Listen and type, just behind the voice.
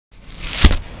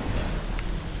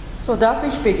So darf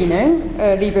ich beginnen,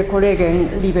 liebe Kollegen,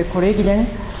 liebe Kolleginnen,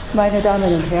 meine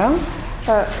Damen und Herren.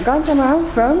 Ganz am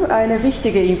Anfang eine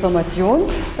wichtige Information,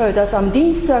 dass am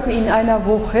Dienstag in einer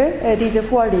Woche diese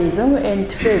Vorlesung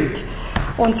entfällt.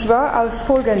 Und zwar aus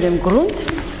folgendem Grund,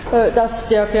 dass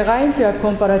der Verein für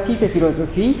komparative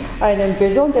Philosophie einen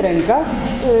besonderen Gast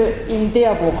in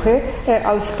der Woche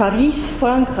aus Paris,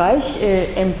 Frankreich,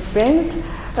 empfängt.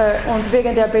 Und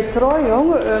wegen der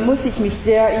Betreuung muss ich mich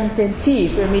sehr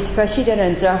intensiv mit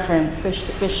verschiedenen Sachen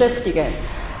beschäftigen.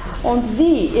 Und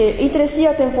Sie,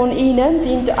 Interessierten von Ihnen,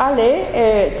 sind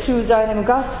alle zu seinem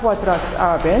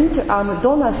Gastvortragsabend am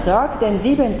Donnerstag, den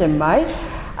 7. Mai,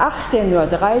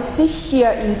 18:30 Uhr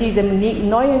hier in diesem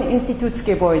neuen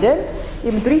Institutsgebäude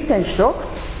im 3. Stock.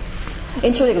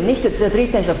 Entschuldigung, nicht der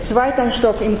 3. Stock, 2.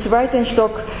 Stock, im 2.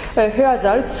 Stock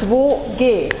Hörsaal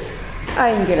 2G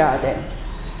eingeladen.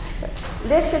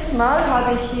 Letztes Mal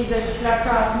habe ich dieses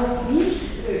Plakat noch nicht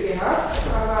gehabt,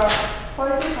 aber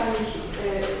heute kann ich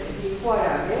die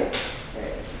Vorlage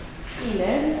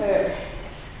Ihnen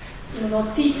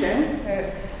Notizen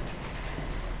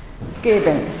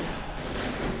geben.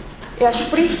 Er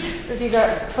spricht, dieser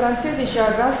französische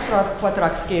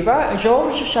Gastvortragsgeber,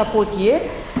 Georges Chapotier,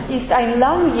 ist ein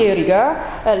langjähriger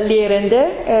Lehrender,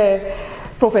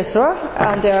 Professor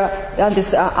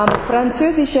am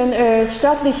französischen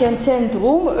staatlichen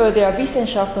Zentrum der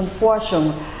Wissenschaft und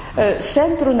Forschung,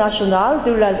 Centre National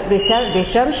de la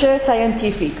Recherche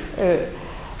Scientifique.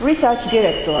 Research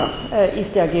Director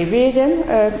ist er gewesen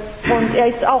und er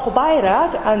ist auch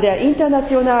Beirat an der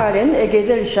Internationalen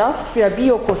Gesellschaft für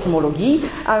Biokosmologie,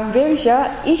 an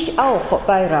welcher ich auch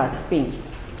Beirat bin.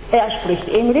 Er spricht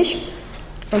Englisch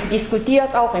und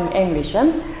diskutiert auch im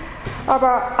Englischen.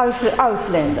 Aber als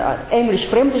Ausländer,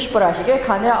 Englisch-Fremdsprachige,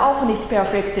 kann er auch nicht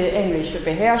perfekte Englisch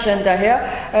beherrschen. Daher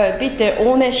bitte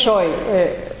ohne Scheu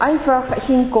einfach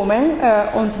hinkommen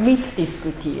und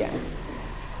mitdiskutieren.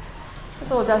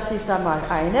 So, das ist einmal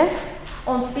eine.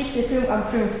 Und bitte am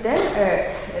 5.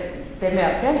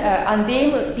 Bemerken, an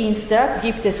dem Dienstag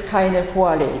gibt es keine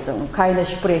Vorlesung, keine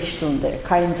Sprechstunde,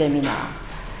 kein Seminar.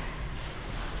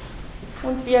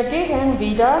 Und wir gehen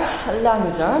wieder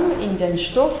langsam in den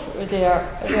Stoff der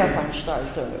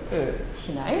Lehrveranstaltung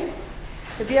hinein.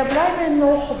 Wir bleiben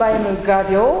noch beim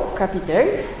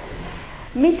Gabio-Kapitel.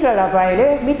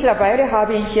 Mittlerweile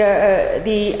habe ich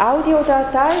die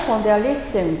Audiodatei von der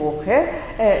letzten Woche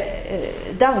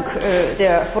dank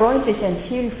der freundlichen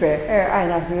Hilfe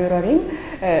einer Hörerin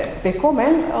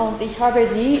bekommen und ich habe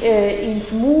sie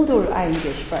ins Modul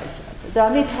eingespeichert.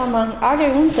 Damit hat man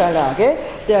alle Unterlagen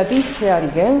der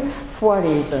bisherigen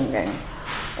Vorlesungen.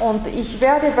 Und ich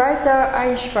werde weiter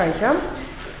einspeichern,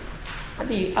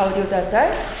 die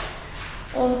Audiodatei.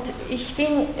 Und ich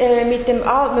bin mit dem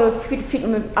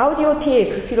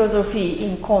Audiothek Philosophie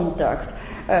in Kontakt.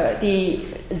 Die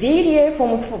Serie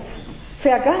vom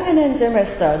vergangenen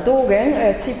Semester, Dogen,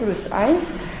 Zyklus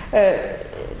 1,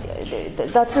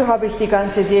 dazu habe ich die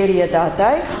ganze Serie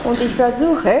Datei und ich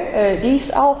versuche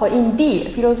dies auch in die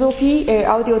Philosophie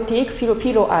Audiothek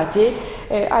Philo.at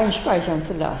einspeichern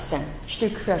zu lassen,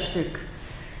 Stück für Stück.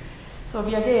 So,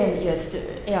 wir gehen jetzt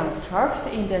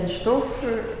ernsthaft in den Stoff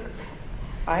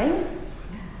ein.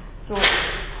 So,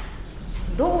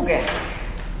 Dogen.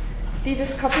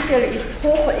 Dieses Kapitel ist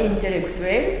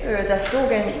hochintellektuell, dass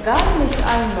Dogen gar nicht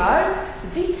einmal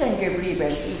sitzen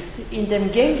geblieben ist in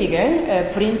dem gängigen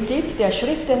Prinzip der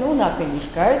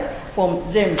Schriftenunabhängigkeit vom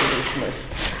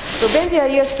Zen-Buddhismus. So, wenn wir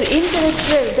jetzt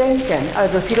intellektuell denken,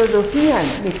 also philosophieren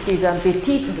mit dem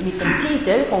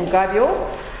Titel von Gabio,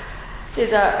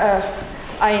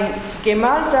 ein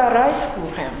gemalter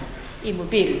Reiskuchen im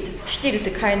Bild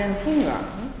stillt keinen Hunger.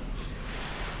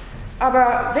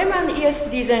 Aber wenn man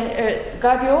jetzt diesen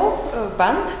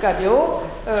Band Gabio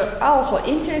auch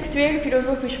intellektuell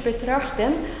philosophisch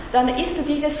betrachten, dann ist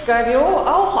dieses Gabio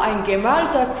auch ein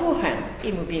gemalter Kuchen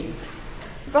im Bild.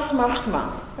 Was macht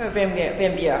man, wenn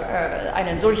wir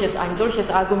ein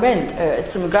solches Argument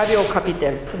zum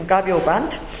Gabio-Kapitel, zum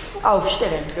Gabio-Band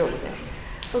aufstellen würden?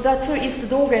 So, dazu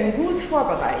ist Dogen gut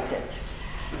vorbereitet.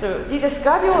 So, dieses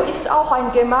Gabio ist auch ein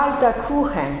gemalter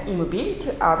Kuchen im Bild,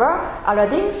 aber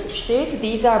allerdings steht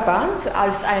dieser Band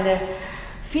als ein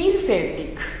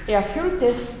vielfältig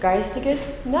erfülltes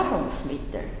geistiges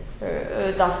Nahrungsmittel,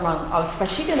 das man aus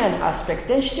verschiedenen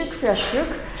Aspekten Stück für Stück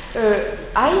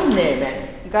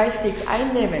geistig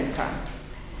einnehmen kann.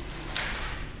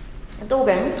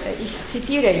 Dogen, ich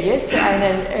zitiere jetzt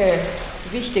einen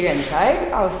wichtigen Teil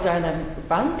aus seinem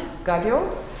Band Gabio.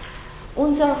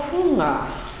 Unser Hunger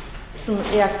zum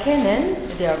Erkennen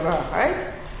der Wahrheit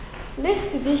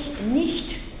lässt sich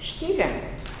nicht stillen.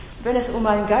 wenn es um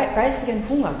einen geistigen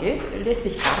Hunger geht, lässt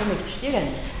sich gar nicht stillen.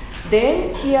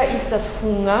 Denn hier ist das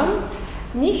Hungern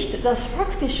nicht das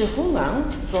faktische Hungern,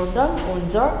 sondern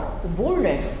unser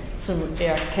Wollen zum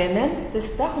Erkennen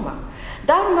des Dharma.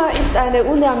 Dharma ist eine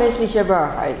unermessliche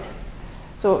Wahrheit.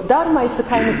 So, Dharma ist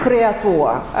kein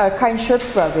Kreator, kein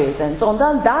Schöpferwesen,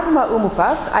 sondern Dharma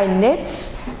umfasst ein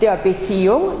Netz der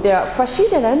Beziehung der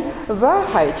verschiedenen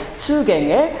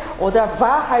Wahrheitszugänge oder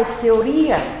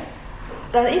Wahrheitstheorien.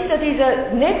 Dann ist ja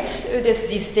dieses Netz des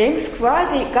Systems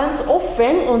quasi ganz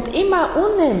offen und immer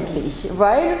unendlich,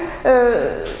 weil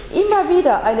immer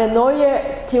wieder eine neue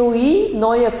Theorie,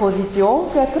 neue Position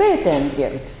vertreten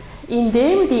wird,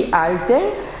 indem die alte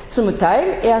zum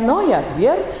Teil erneuert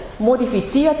wird,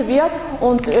 modifiziert wird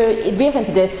und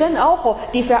währenddessen auch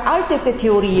die veralteten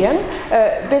Theorien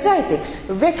beseitigt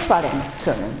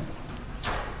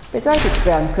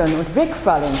werden können und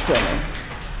wegfallen können.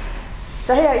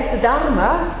 Daher ist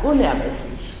Dharma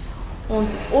unermesslich. Und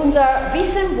unser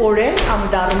Wissen wollen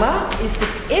am Dharma ist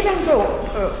ebenso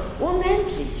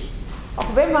unendlich.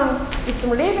 Auch wenn man bis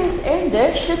zum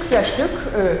Lebensende Stück für Stück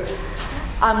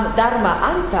am Dharma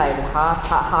Anteil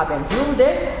haben würde,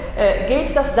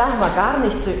 geht das Dharma gar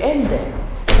nicht zu Ende.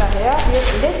 Daher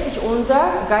lässt sich unser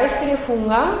geistiger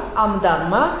Hunger am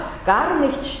Dharma gar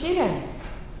nicht stillen.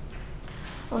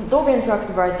 Und Dogen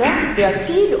sagt weiter, der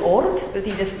Zielort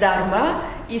dieses Dharma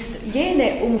ist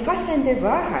jene umfassende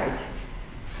Wahrheit,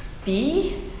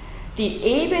 die die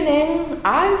Ebenen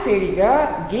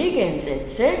allfälliger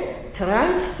Gegensätze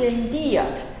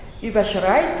transzendiert,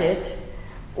 überschreitet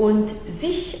und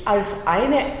sich als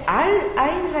eine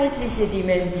alleinheitliche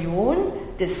Dimension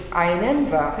des einen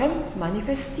Wahren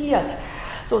manifestiert.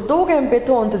 So, Dogen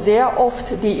betont sehr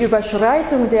oft die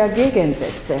Überschreitung der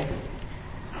Gegensätze.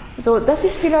 So, das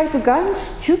ist vielleicht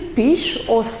ganz typisch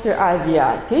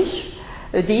ostasiatisch,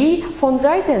 die von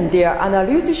Seiten der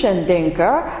analytischen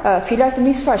Denker vielleicht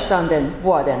missverstanden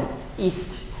worden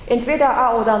ist. Entweder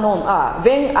A oder Non-A.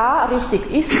 Wenn A richtig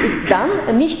ist, ist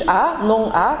dann nicht A,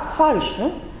 Non-A falsch.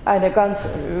 Eine ganz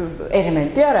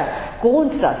elementäre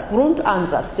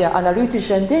Grundansatz der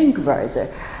analytischen Denkweise.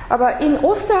 Aber in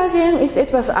Ostasien ist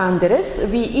etwas anderes,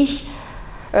 wie ich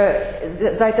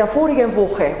seit der vorigen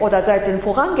Woche oder seit der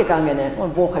vorangegangenen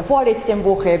Woche, vorletzten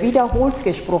Woche wiederholt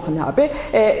gesprochen habe,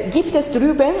 gibt es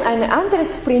drüben ein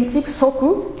anderes Prinzip,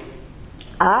 Soku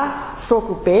A,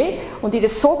 Soku B, und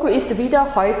dieses Soku ist wieder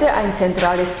heute ein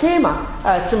zentrales Thema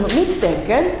zum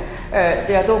Mitdenken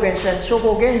der Dogenschen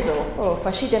Shobogenzo,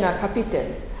 verschiedener Kapitel.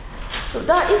 So,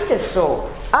 da ist es so,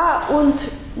 A und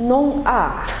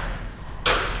Non-A.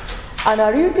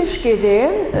 Analytisch gesehen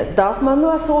darf man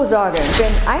nur so sagen,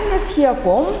 wenn eines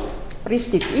hiervon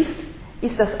richtig ist,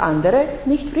 ist das andere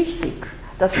nicht richtig.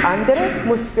 Das andere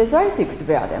muss beseitigt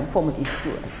werden vom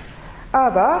Diskurs.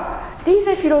 Aber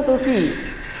diese Philosophie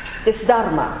des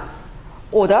Dharma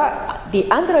oder die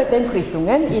anderen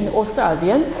Denkrichtungen in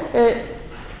Ostasien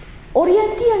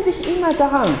orientieren sich immer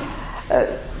daran.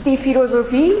 Die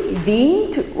Philosophie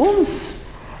dient uns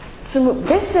zum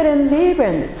besseren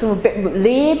Leben, zum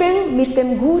Leben mit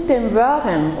dem Guten,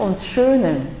 Wahren und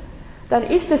Schönen. Dann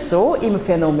ist es so, im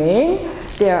Phänomen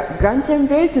der ganzen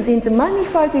Welt sind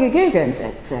mannigfaltige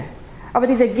Gegensätze. Aber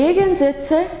diese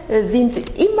Gegensätze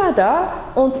sind immer da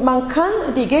und man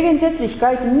kann die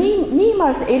Gegensätzlichkeit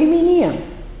niemals eliminieren.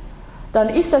 Dann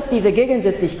ist das diese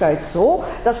Gegensätzlichkeit so,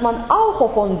 dass man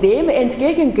auch von dem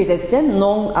entgegengesetzten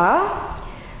Non-A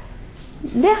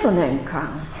lernen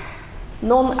kann.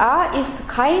 Non-A ist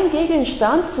kein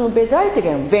Gegenstand zum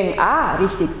Beseitigen. Wenn A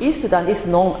richtig ist, dann ist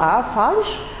Non-A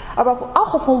falsch. Aber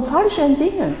auch von falschen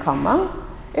Dingen kann man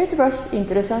etwas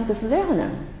Interessantes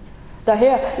lernen.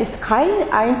 Daher ist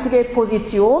keine einzige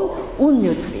Position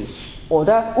unnützlich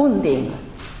oder unding.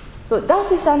 So,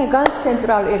 das ist eine ganz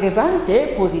zentral relevante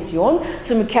Position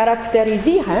zum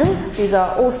Charakterisieren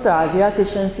dieser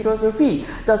ostasiatischen Philosophie,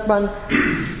 dass man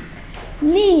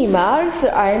niemals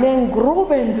einen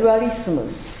groben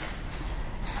Dualismus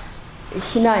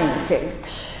hineinfällt.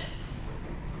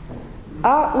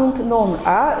 A und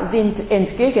Non-A sind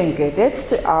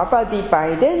entgegengesetzt, aber die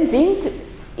beiden sind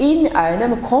in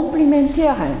einem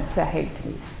komplementären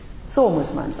Verhältnis. So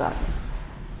muss man sagen.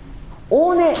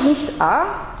 Ohne Nicht-A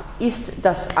ist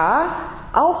das A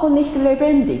auch nicht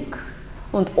lebendig.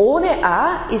 Und ohne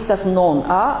A ist das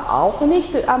Non-A auch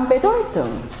nicht an Bedeutung.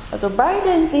 Also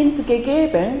beide sind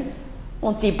gegeben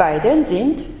und die beiden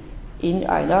sind in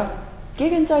einer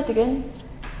gegenseitigen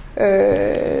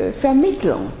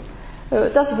Vermittlung.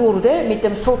 Das wurde mit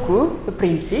dem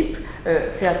Soku-Prinzip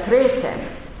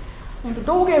vertreten. Und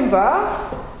Dogen war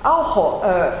auch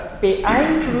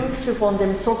beeinflusst von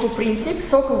dem Soku-Prinzip.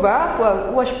 Soku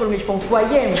war ursprünglich vom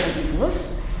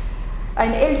Huayan-Buddhismus,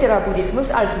 ein älterer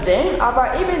Buddhismus als Zen,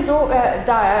 aber ebenso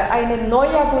ein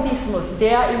neuer Buddhismus,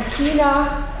 der in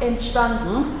China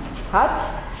entstanden hat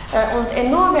und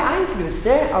enorme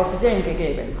Einflüsse auf Zen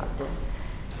gegeben hatte.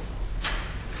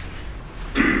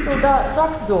 So, da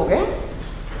sagt Dogen,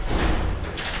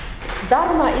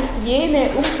 Dharma ist jene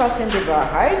umfassende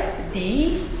Wahrheit,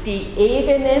 die die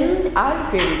Ebenen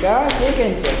allfälliger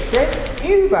Gegensätze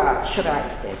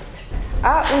überschreitet.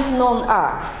 A und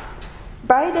Non-A,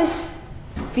 beides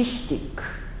wichtig.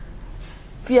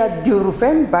 Wir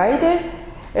dürfen beide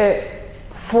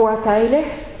Vorteile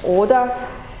oder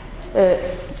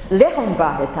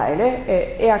lernbare Teile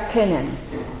erkennen.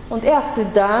 Und erst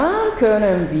dann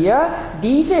können wir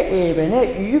diese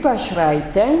Ebene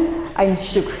überschreiten, ein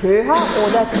Stück höher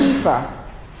oder tiefer.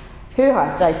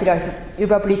 Höher sei vielleicht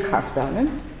überblickhafter, ne?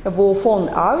 Wovon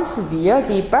aus wir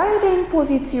die beiden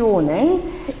Positionen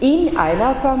in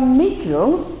einer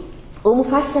Vermittlung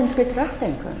umfassend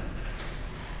betrachten können.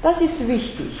 Das ist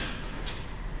wichtig.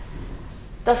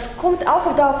 Das kommt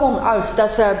auch davon aus,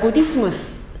 dass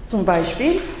Buddhismus zum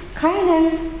Beispiel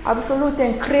keinen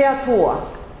absoluten Kreator,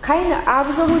 kein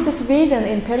absolutes Wesen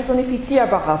in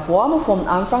personifizierbarer Form von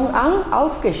Anfang an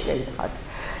aufgestellt hat.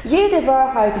 Jede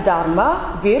Wahrheit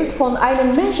Dharma wird von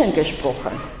einem Menschen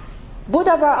gesprochen.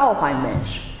 Buddha war auch ein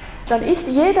Mensch. Dann ist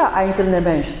jeder einzelne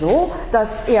Mensch so,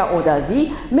 dass er oder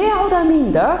sie mehr oder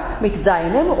minder mit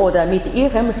seinem oder mit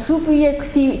ihrem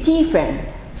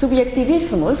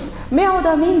Subjektivismus mehr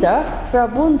oder minder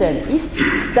verbunden ist.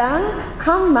 Dann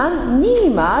kann man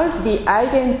niemals die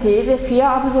Eigenthese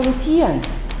verabsolutieren.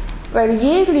 Weil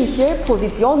jegliche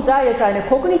Position, sei es eine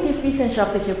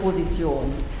kognitiv-wissenschaftliche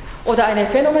Position oder eine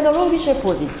phänomenologische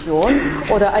Position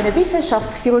oder eine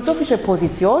wissenschaftsphilosophische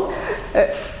Position,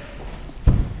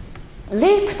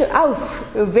 lebt auf,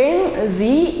 wenn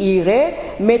sie ihre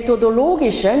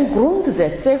methodologischen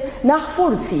Grundsätze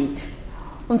nachvollzieht.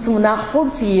 Und zum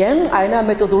Nachvollziehen eines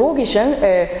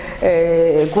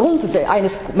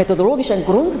methodologischen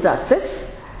Grundsatzes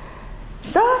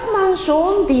darf man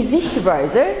schon die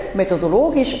Sichtweise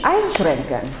methodologisch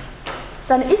einschränken.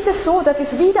 Dann ist es so, dass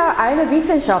es wieder eine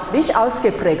wissenschaftlich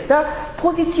ausgeprägte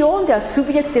Position des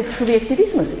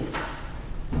Subjektivismus ist.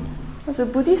 Also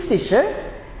buddhistische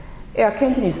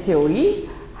Erkenntnistheorie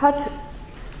hat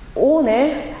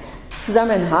ohne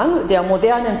Zusammenhang der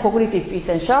modernen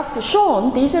Kognitivwissenschaft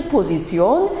schon diese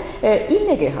Position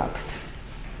inne gehabt.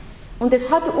 Und es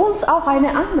hat uns auch eine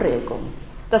Anregung,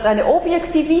 dass eine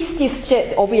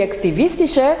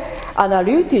objektivistische,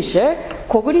 analytische,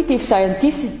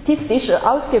 kognitiv-scientistisch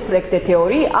ausgeprägte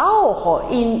Theorie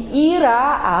auch in ihrer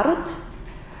Art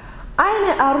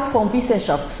eine Art von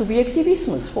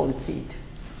Wissenschaftssubjektivismus vollzieht.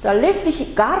 Da lässt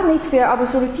sich gar nicht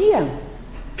verabsolutieren.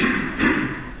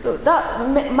 Da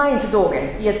meint Dogen,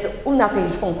 jetzt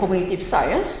unabhängig von Cognitive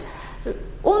Science,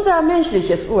 unser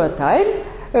menschliches Urteil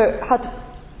hat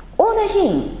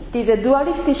ohnehin diese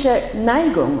dualistische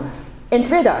Neigung,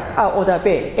 entweder A oder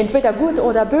B, entweder gut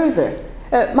oder böse.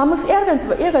 Man muss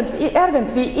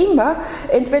irgendwie immer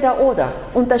entweder oder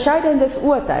unterscheidendes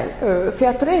Urteil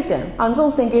vertreten.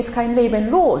 Ansonsten geht kein Leben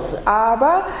los.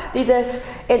 Aber das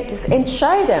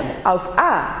Entscheiden auf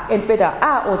A, entweder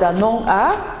A oder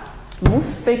Non-A,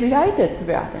 muss begleitet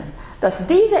werden. Dass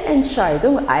diese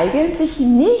Entscheidung eigentlich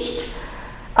nicht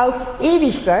auf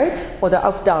Ewigkeit oder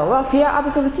auf Dauer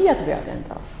verabsolutiert werden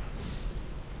darf.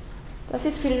 Das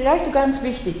ist vielleicht ganz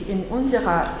wichtig in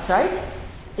unserer Zeit,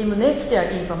 im Netz der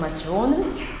Informationen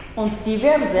und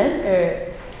diversen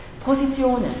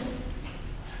Positionen.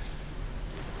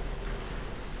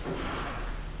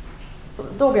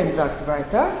 Dogen sagt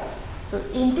weiter, so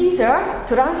in dieser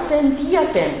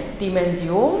transzendierten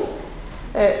Dimension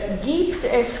gibt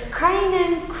es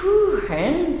keinen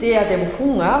Kuchen, der dem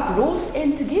Hunger bloß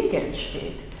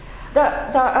entgegensteht.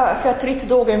 Da vertritt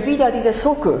Dogen wieder dieses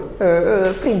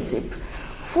Soku-Prinzip.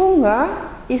 Hunger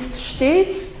ist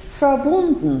stets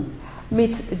verbunden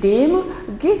mit dem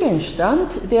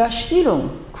Gegenstand der Stillung,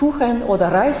 Kuchen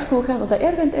oder Reiskuchen oder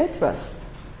irgendetwas.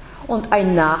 Und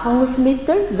ein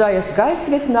Nahrungsmittel, sei es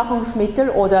geistiges Nahrungsmittel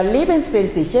oder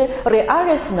lebensweltliche,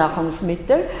 reales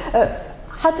Nahrungsmittel,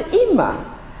 hat immer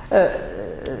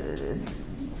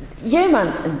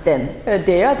jemanden,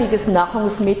 der dieses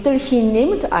Nahrungsmittel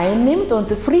hinnimmt, einnimmt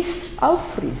und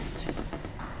auffrisst.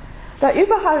 Da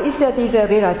überall ist ja diese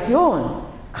Relation.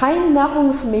 Kein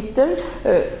Nahrungsmittel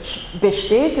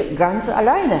besteht ganz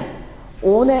alleine,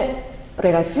 ohne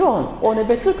Relation, ohne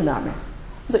Bezugnahme.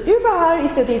 Und überall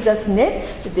ist ja dieses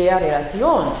Netz der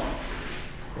Relation.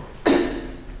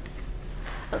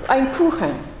 ein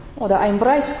Kuchen oder ein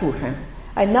Reiskuchen,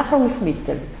 ein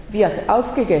Nahrungsmittel, wird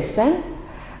aufgegessen,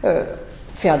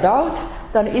 verdaut,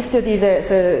 dann ist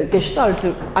diese Gestalt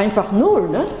einfach null.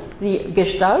 Ne? Die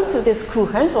Gestalt des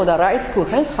Kuchens oder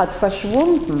Reiskuchens hat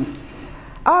verschwunden.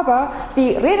 Aber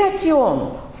die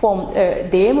Relation von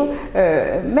dem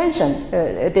Menschen,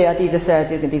 der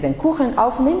diesen Kuchen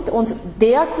aufnimmt und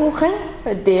der Kuchen,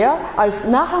 der als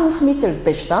Nahrungsmittel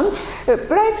bestand,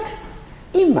 bleibt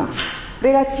immer.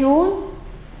 Relation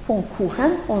von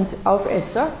Kuchen und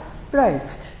Aufesser bleibt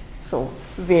so,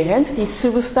 während die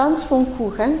Substanz von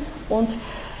Kuchen und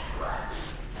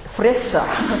Fresser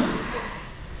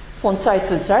von Zeit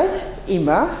zu Zeit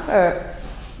immer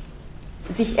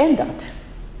sich ändert,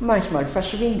 manchmal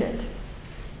verschwindet.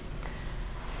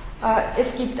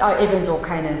 Es gibt ebenso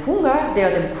keinen Hunger, der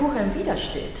dem Kuchen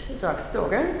widersteht, sagt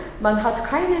Dogen. Man hat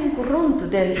keinen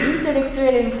Grund, den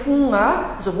intellektuellen Hunger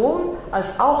sowohl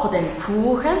als auch den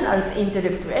Kuchen als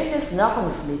intellektuelles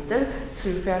Nahrungsmittel zu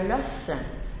verlassen.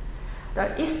 Da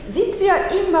sind wir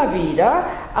immer wieder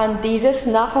an dieses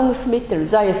Nahrungsmittel,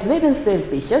 sei es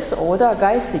lebensweltliches oder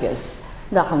geistiges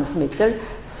Nahrungsmittel,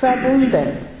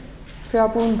 verbunden.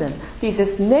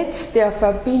 Dieses Netz der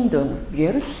Verbindung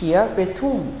wird hier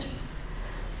betont.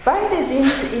 Beide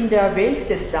sind in der Welt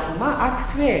des Dharma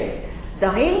aktuell.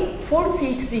 Darin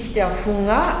vollzieht sich der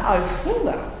Hunger als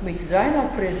Hunger mit seiner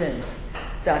Präsenz.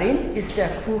 Darin ist der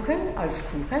Kuchen als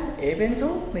Kuchen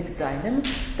ebenso mit seinem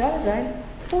Dasein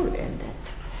vollendet.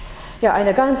 Ja,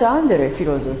 eine ganz andere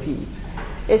Philosophie.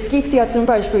 Es gibt ja zum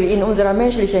Beispiel in unserer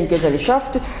menschlichen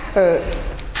Gesellschaft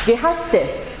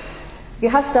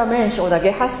gehasster Mensch oder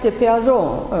gehasste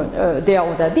Person, der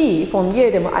oder die von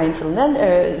jedem Einzelnen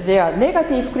sehr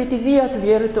negativ kritisiert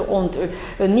wird und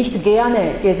nicht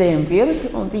gerne gesehen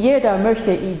wird. Und jeder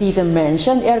möchte diesen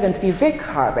Menschen irgendwie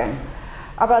weghaben.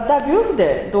 Aber da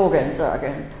würde Dogen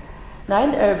sagen,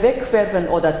 nein, wegwerfen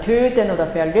oder töten oder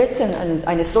verletzen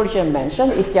eines solchen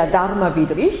Menschen ist ja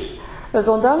dharma-widrig,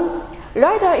 sondern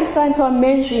leider ist ein so ein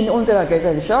Mensch in unserer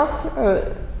Gesellschaft,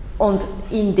 und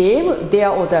indem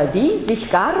der oder die sich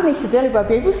gar nicht selber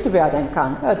bewusst werden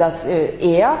kann, dass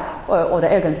er oder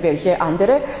irgendwelche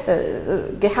andere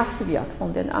gehasst wird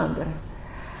von den anderen.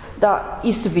 Da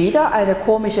ist wieder eine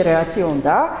komische Reaktion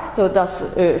da, so dass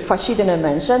verschiedene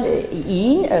Menschen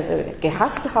ihn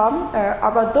gehasst haben,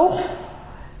 aber doch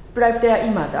bleibt er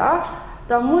immer da.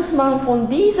 Da muss man von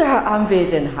dieser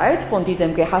Anwesenheit, von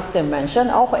diesem gehassten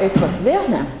Menschen auch etwas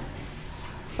lernen.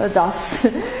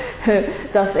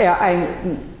 Dass er ein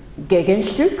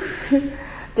Gegenstück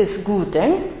des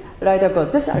Guten, leider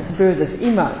Gottes als Böses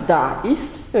immer da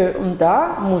ist, und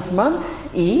da muss man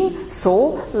ihn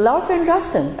so laufen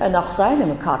lassen nach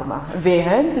seinem Karma,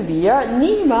 während wir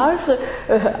niemals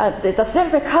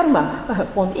dasselbe Karma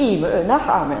von ihm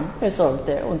nachahmen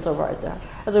sollten und so weiter.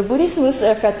 Also Buddhismus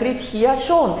vertritt hier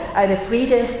schon eine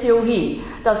Friedenstheorie,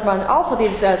 dass man auch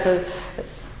dieses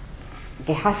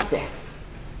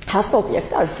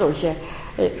Hassobjekt als solche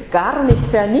gar nicht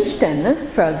vernichten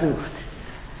versucht.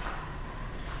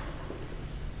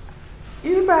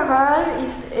 Überall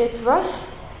ist etwas,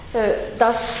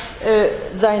 das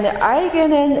seine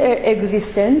eigenen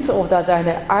Existenz oder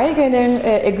seinen eigenen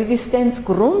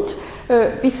Existenzgrund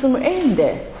bis zum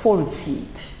Ende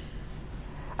vollzieht.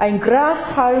 Ein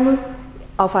Grashalm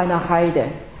auf einer Heide.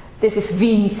 Das ist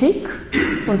winzig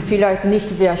und vielleicht nicht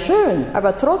sehr schön,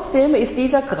 aber trotzdem ist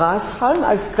dieser Grashalm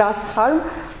als Grashalm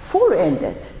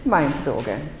vollendet, meint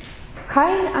Dogen.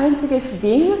 Kein einziges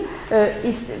Ding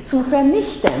ist zum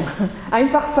Vernichten,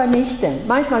 einfach vernichten.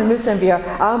 Manchmal müssen wir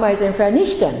Ameisen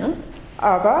vernichten,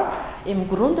 aber im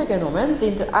Grunde genommen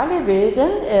sind alle Wesen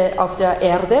auf der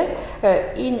Erde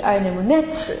in einem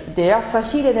Netz der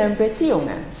verschiedenen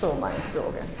Beziehungen, so meint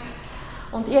Dogen.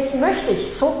 Und jetzt möchte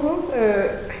ich Soku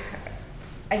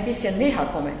ein bisschen näher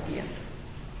kommentieren.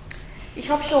 Ich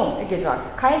habe schon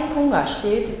gesagt, kein Hunger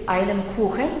steht einem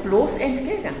Kuchen bloß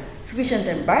entgegen. Zwischen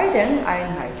den beiden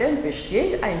Einheiten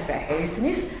besteht ein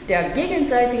Verhältnis der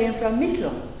gegenseitigen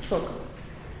Vermittlung.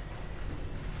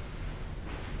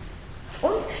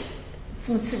 Und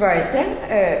zum Zweiten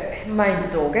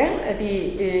meint Dogen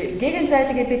die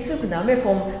gegenseitige Bezugnahme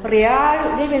vom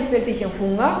real lebensweltlichen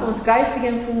Hunger und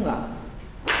geistigen Hunger.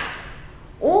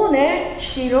 Ohne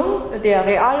Stillung der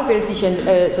realweltlichen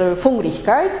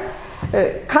Hungrigkeit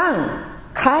kann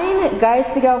kein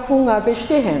geistiger Hunger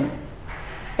bestehen.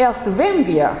 Erst wenn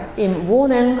wir im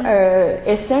Wohnen,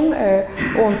 Essen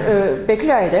und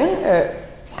Bekleiden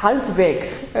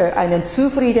halbwegs einen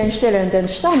zufriedenstellenden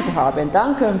Stand haben,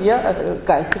 dann können wir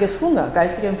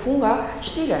geistigen Hunger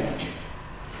stillen.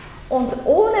 Und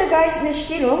ohne eine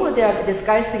Stillung des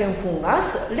geistigen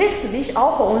Hungers lässt sich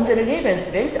auch unsere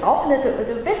Lebenswelt auch nicht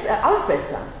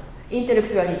ausbessern.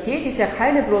 Intellektualität ist ja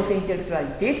keine bloße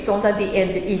Intellektualität, sondern die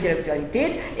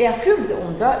Intellektualität erfüllt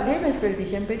unsere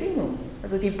lebensweltlichen Bedingungen.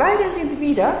 Also die beiden sind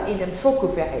wieder in dem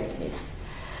Soku-Verhältnis.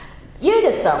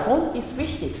 Jedes davon ist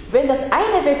wichtig. Wenn das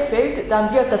eine wegfällt,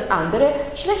 dann wird das andere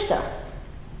schlechter.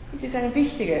 Das ist ein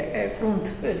wichtiger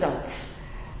Grundsatz.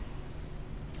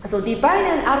 Also die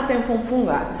beiden Arten von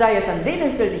Hunger, sei es ein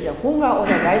lebensweltlicher Hunger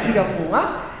oder geistiger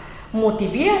Hunger,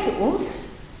 motiviert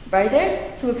uns beide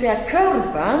zum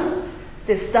Verkörpern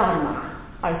des Dharma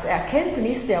als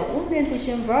Erkenntnis der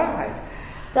unendlichen Wahrheit.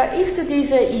 Da ist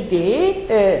diese Idee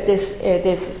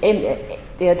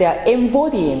der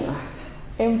Embodying,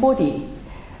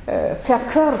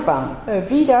 Verkörpern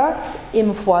wieder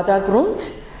im Vordergrund.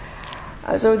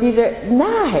 Also diese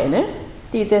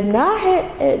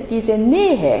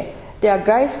Nähe der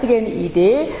geistigen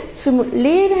Idee zum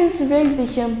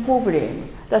lebensweltlichen Problem,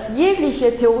 dass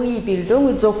jegliche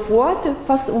Theoriebildung sofort,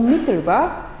 fast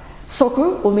unmittelbar,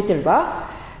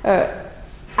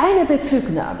 eine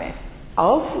Bezugnahme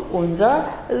auf unser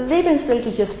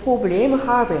lebensweltliches Problem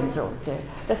haben sollte.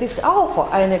 Das ist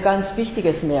auch ein ganz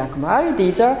wichtiges Merkmal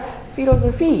dieser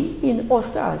Philosophie in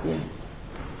Ostasien.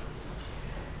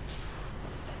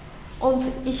 Und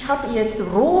ich habe jetzt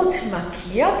rot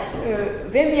markiert,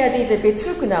 wenn wir diese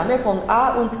Bezugnahme von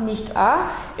A und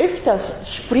Nicht-A öfters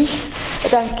spricht,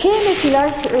 dann käme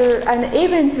vielleicht ein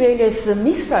eventuelles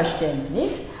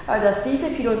Missverständnis, dass diese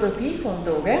Philosophie von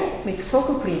Dogen mit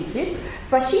Soku-Prinzip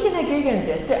verschiedene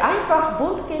Gegensätze einfach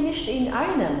bunt gemischt in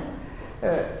einen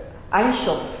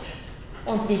einstopft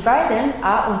und die beiden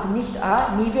A und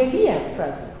Nicht-A nivellieren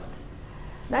versucht.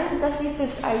 Nein, das ist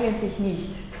es eigentlich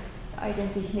nicht.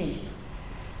 Eigentlich nicht.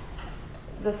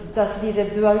 Dass diese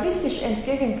dualistisch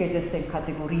entgegengesetzten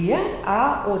Kategorien,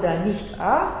 A oder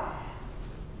Nicht-A,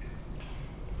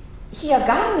 hier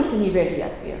gar nicht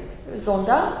nivelliert wird,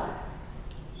 sondern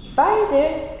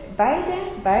beide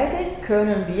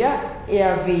können wir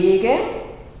erwägen,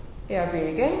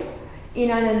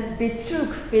 in einen Bezug,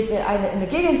 eine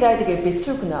gegenseitige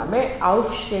Bezugnahme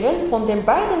aufstellen, von den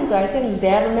beiden Seiten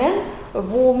lernen,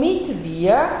 womit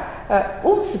wir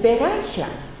uns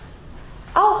bereichern.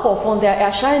 Auch von der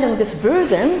Erscheinung des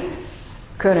Bösen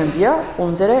können wir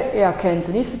unsere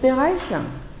Erkenntnis bereichern.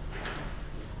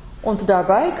 Und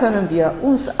dabei können wir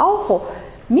uns auch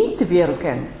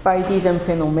mitwirken bei diesem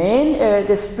Phänomen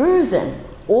des Bösen,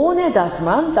 ohne dass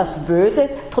man das Böse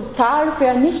total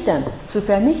zu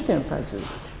vernichten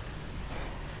versucht.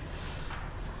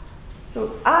 So,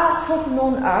 A sub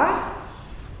non A,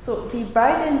 so, die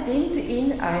beiden sind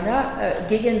in einer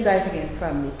gegenseitigen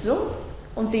Vermittlung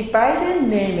und die beiden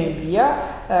nehmen wir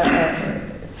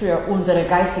für unser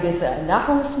geistiges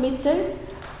Nahrungsmittel,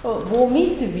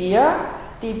 womit wir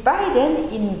die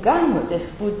beiden in Gang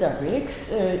des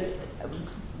Buddha-Wegs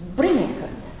bringen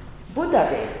können.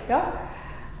 Buddha-Weg, ja?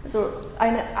 Also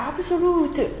eine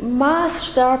absolut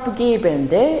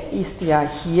maßstabgebende ist ja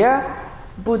hier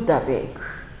Buddha-Weg.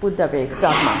 Buddha-Weg,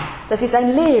 sagt man. Das ist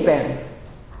ein Leben.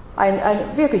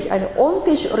 Wirklich ein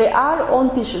real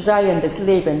ontisch seiendes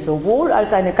Leben, sowohl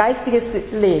als ein geistiges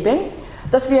Leben,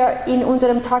 dass wir in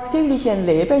unserem tagtäglichen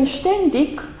Leben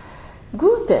ständig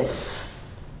Gutes,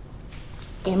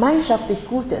 gemeinschaftlich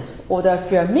Gutes oder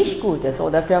für mich Gutes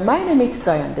oder für meine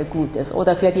Mitseiende Gutes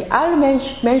oder für die für alle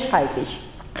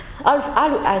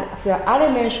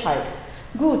Menschheit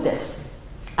Gutes,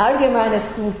 allgemeines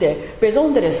Gute,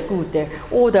 besonderes Gute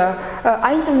oder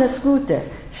einzelnes Gute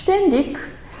ständig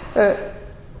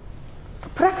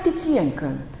praktizieren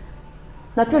können.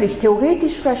 Natürlich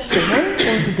theoretisch verstehen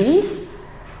und dies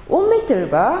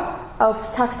unmittelbar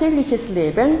auf tagtägliches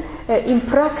Leben in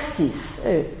Praxis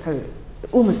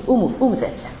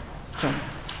umsetzen.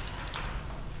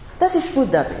 Das ist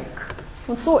Buddha-Weg.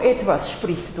 Und so etwas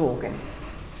spricht Dogen.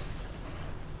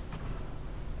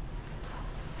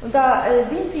 Und da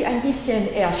sind Sie ein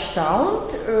bisschen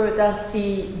erstaunt, dass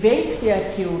die Welt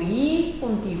der Theorie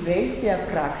und die Welt der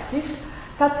Praxis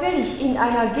tatsächlich in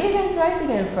einer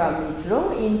gegenseitigen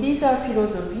Vermittlung in dieser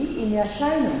Philosophie in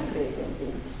Erscheinung treten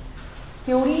sind.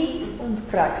 Theorie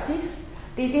und Praxis,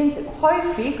 die sind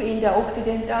häufig in der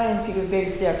okzidentalen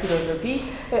Welt der Philosophie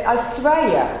als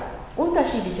zwei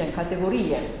unterschiedlichen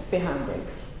Kategorien behandelt.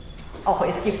 Auch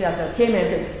es gibt also Themen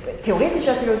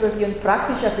theoretischer Philosophie und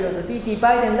praktischer Philosophie, die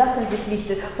beiden lassen sich nicht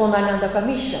voneinander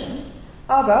vermischen.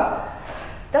 Aber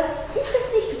das ist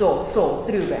es nicht so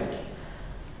drüben.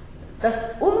 Das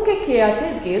Umgekehrte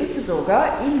gilt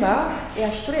sogar immer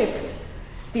erstrebt.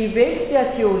 Die Welt der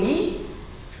Theorie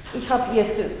ich habe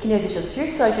jetzt chinesisches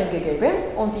Schriftzeichen gegeben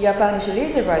und die japanische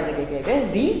Leseweise gegeben,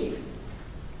 wie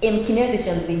im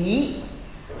chinesischen Ri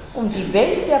und die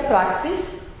Welt der Praxis,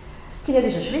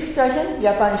 chinesische Schriftzeichen,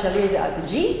 japanischer Leseart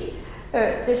Ji,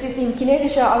 das ist in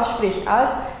chinesischer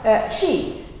Aussprechart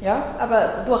Shi, ja,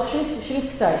 aber durch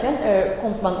Schriftzeichen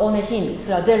kommt man ohnehin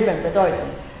zur selben Bedeutung.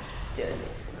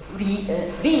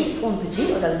 Ri und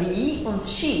Ji oder Li und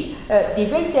Shi,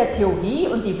 die Welt der Theorie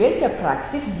und die Welt der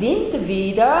Praxis sind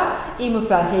wieder im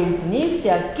Verhältnis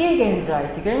der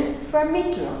gegenseitigen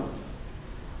Vermittlung.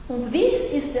 Und dies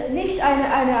ist nicht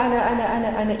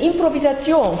eine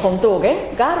Improvisation von Dogen,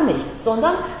 gar nicht,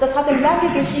 sondern das hat eine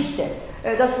lange Geschichte.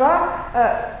 Das war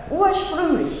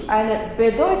ursprünglich eine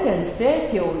bedeutendste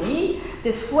Theorie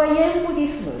des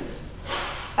Huayan-Buddhismus.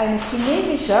 Ein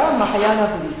chinesischer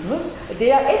Mahayana-Buddhismus,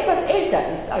 der etwas älter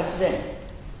ist als Zen.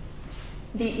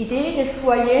 Die Idee des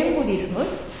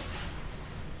Huayan-Buddhismus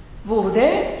wurde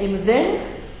im Zen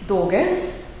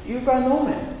Dogens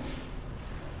übernommen.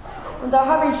 Und da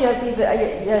habe ich ja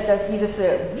dieses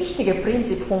wichtige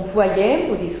Prinzip vom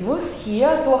Huayan-Buddhismus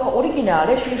hier durch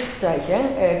originale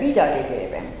Schriftzeichen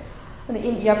wiedergegeben. Und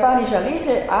in japanischer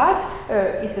Leseart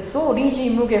ist es so,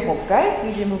 Riji Muge Hokkai,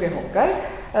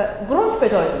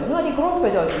 Grundbedeutung, nur die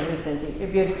Grundbedeutung müssen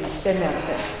Sie wirklich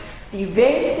bemerken. Die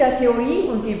Welt der Theorie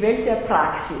und die Welt der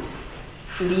Praxis,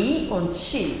 Li und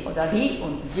Shi oder Ri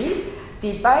und Ji,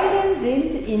 die beiden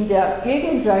sind in der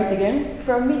gegenseitigen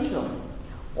Vermittlung.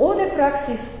 Ohne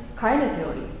Praxis keine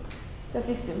Theorie. Das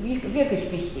ist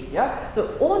wirklich wichtig. Ja? So,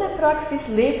 ohne Praxis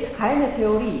lebt keine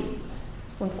Theorie.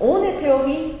 Und ohne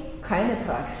Theorie keine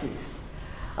Praxis.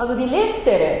 Also die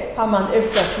letztere hat man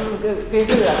öfters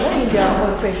gehört in der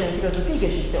europäischen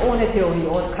Philosophiegeschichte. Ohne Theorie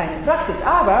und keine Praxis.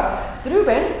 Aber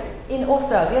drüben in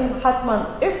Ostasien hat man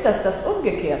öfters das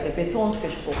Umgekehrte betont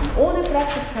gesprochen. Ohne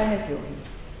Praxis keine Theorie.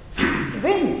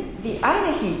 Wenn die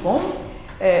eine Hiefung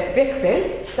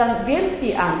wegfällt, dann wird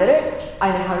die andere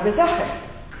eine halbe Sache.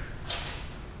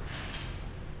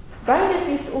 Beides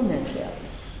ist unentbehrlich.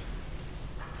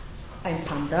 Ein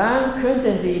Pendant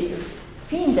könnten Sie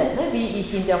finden, wie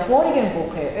ich in der vorigen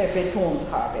Woche betont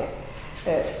habe.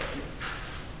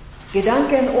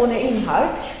 Gedanken ohne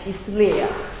Inhalt ist leer.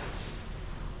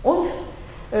 Und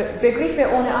Begriffe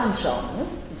ohne Anschauung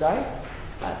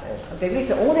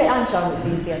Begriffe ohne Anschauung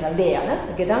sind sehr leer.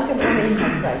 Gedanken ohne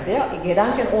Inhalt sei sehr,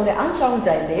 Gedanken ohne Anschauung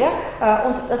sei leer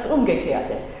und das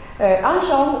Umgekehrte.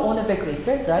 Anschauung ohne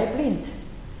Begriffe sei blind.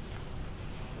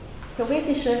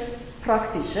 Theoretische,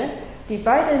 praktische, die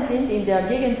beiden sind in der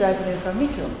gegenseitigen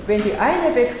Vermittlung. Wenn die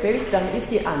eine wegfällt, dann ist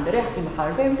die andere im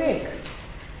halben Weg.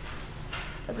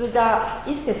 Also da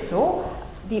ist es so,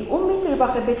 die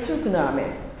unmittelbare Bezugnahme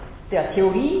der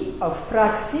Theorie auf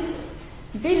Praxis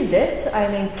bildet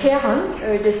einen Kern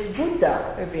des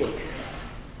Buddha-Wegs.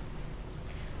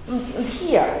 Und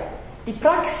hier, die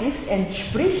Praxis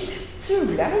entspricht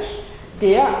zugleich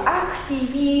der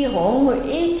Aktivierung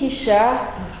ethischer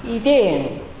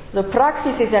Ideen. Also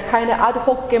Praxis ist ja keine ad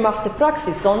hoc gemachte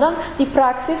Praxis, sondern die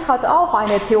Praxis hat auch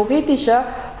eine theoretische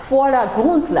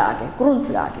Grundlage.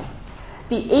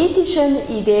 Die ethischen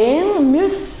Ideen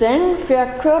müssen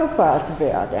verkörpert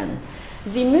werden.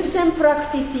 Sie müssen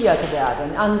praktiziert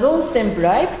werden, ansonsten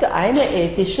bleibt eine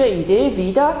ethische Idee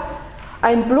wieder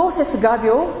ein bloßes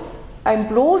Gabio, ein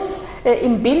bloß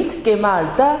im Bild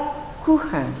gemalter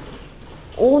Kuchen,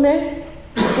 ohne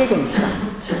Gegenstand.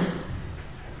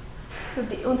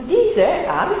 Und diese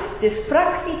Art des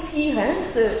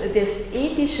Praktizierens des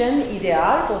ethischen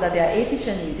Ideals oder der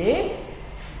ethischen Idee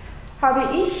habe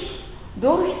ich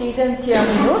durch diesen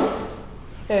Terminus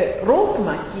rot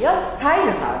markiert,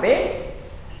 Teilhabe.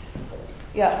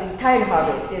 Ja, die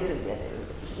Teilhabe,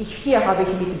 hier habe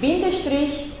ich mit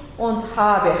Bindestrich und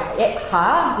habe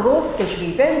H groß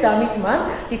geschrieben, damit man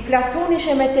die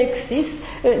platonische Metexis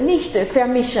nicht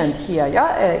vermischend hier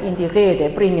in die Rede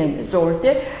bringen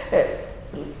sollte.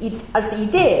 Als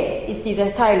Idee ist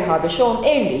diese Teilhabe schon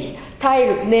ähnlich.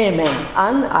 Teilnehmen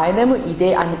an einem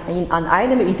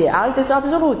Ideal des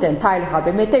Absoluten,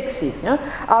 Teilhabe Metexis. Ja?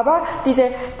 Aber diese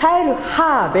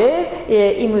Teilhabe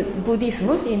im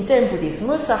Buddhismus, im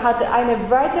Zen-Buddhismus, hat eine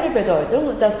weitere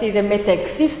Bedeutung, dass diese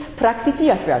Metexis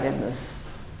praktiziert werden muss,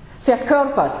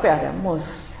 verkörpert werden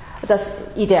muss. Das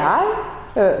Ideal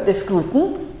des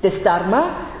Guten, des Dharma,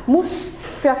 muss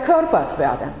verkörpert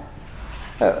werden.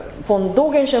 Von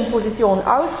Dogenschen Position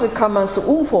aus kann man es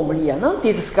umformulieren. Ne?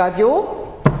 Dieses Gabyo,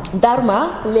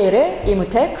 Dharma-Lehre im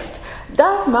Text,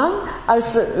 darf man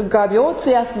als Gabyo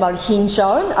zuerst mal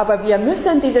hinschauen, aber wir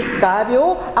müssen dieses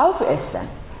Gabyo aufessen.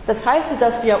 Das heißt,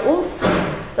 dass wir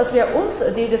uns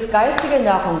dieses geistige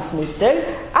Nahrungsmittel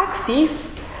aktiv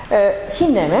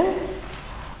hinnehmen,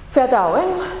 verdauen,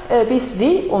 bis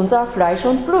sie unser Fleisch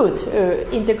und Blut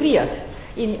integriert,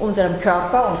 in unserem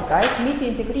Körper und Geist mit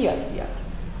integriert wird.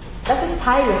 Das ist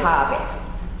Teilhabe.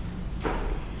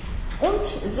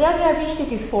 Und sehr, sehr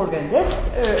wichtig ist Folgendes,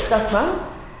 dass man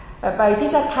bei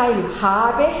dieser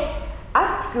Teilhabe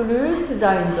abgelöst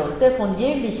sein sollte von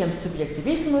jeglichem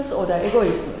Subjektivismus oder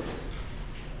Egoismus.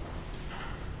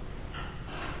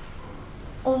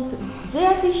 Und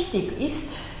sehr wichtig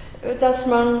ist, dass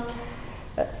man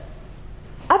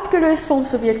abgelöst vom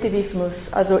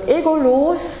Subjektivismus, also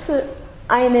egolos,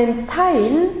 einen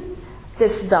Teil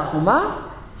des Dharma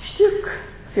Stück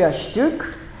für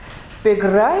Stück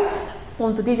begreift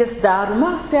und dieses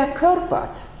Dharma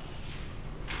verkörpert.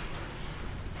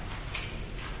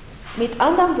 Mit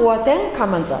anderen Worten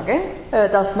kann man sagen,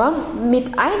 dass man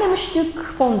mit einem Stück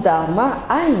von Dharma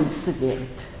eins wird.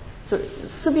 So,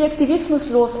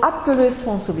 subjektivismuslos, abgelöst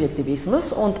von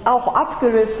Subjektivismus und auch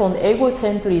abgelöst von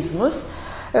Egozentrismus,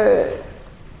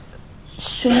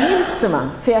 schmilzt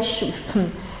man,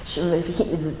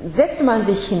 setzt man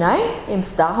sich hinein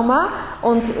ins Dharma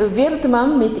und wird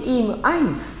man mit ihm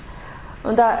eins.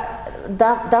 Und da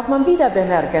darf man wieder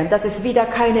bemerken, das ist wieder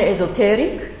keine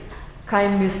Esoterik,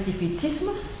 kein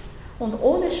Mystizismus und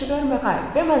ohne Schwärmerei.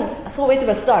 Wenn man so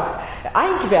etwas sagt,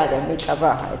 eins werden mit der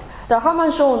Wahrheit, da hat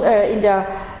man schon in der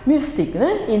Mystik, ne,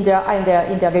 in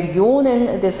der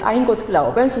Religionen des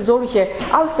Eingottglaubens solche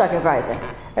Aussageweise.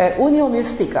 Unio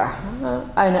Mystica,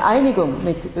 eine Einigung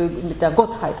mit der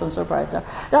Gottheit und so weiter.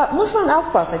 Da muss man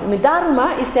aufpassen. Mit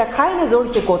Dharma ist ja keine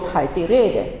solche Gottheit die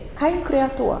Rede, kein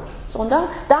Kreator, sondern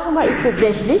Dharma ist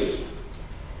tatsächlich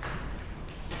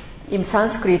im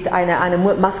Sanskrit eine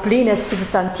maskulines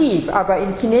Substantiv, aber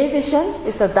im Chinesischen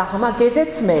ist das Dharma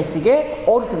gesetzmäßige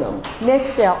Ordnung,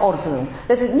 Netz der Ordnung.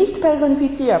 Das ist nicht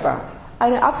personifizierbar.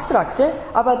 Eine abstrakte,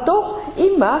 aber doch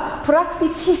immer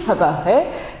praktizierbare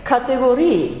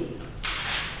Kategorie.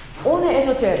 Ohne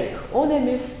Esoterik, ohne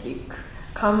Mystik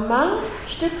kann man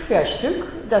Stück für Stück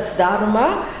das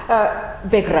Dharma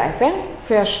begreifen,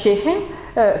 verstehen,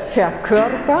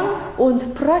 verkörpern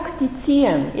und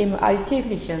praktizieren im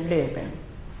alltäglichen Leben.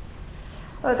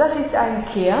 Das ist ein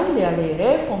Kern der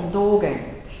Lehre von Dogen.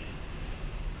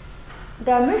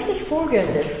 Da möchte ich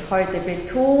Folgendes heute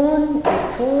betonen,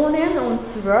 und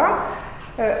zwar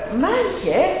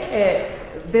manche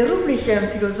berufliche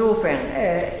Philosophen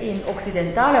in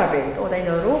okzidentaler Welt oder in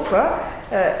Europa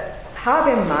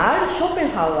haben mal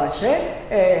Schopenhauersche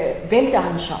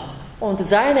Weltanschauung und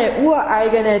seine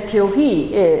ureigene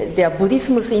Theorie der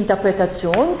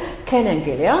Buddhismusinterpretation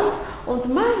kennengelernt, und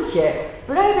manche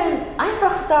bleiben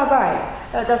einfach dabei,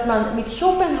 dass man mit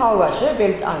Schopenhauersche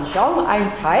Weltanschauung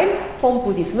einen Teil vom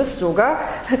Buddhismus sogar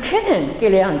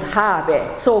kennengelernt habe.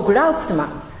 So glaubt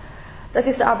man. Das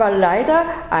ist aber leider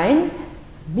ein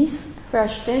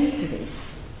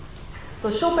Missverständnis. So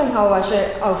Schopenhauersche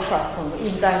Auffassung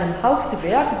in seinem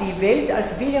Hauptwerk Die Welt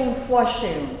als Wille und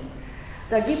Vorstellung.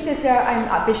 Da gibt es ja einen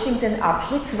bestimmten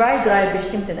Abschnitt, 2, 3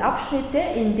 bestimmte Abschnitte,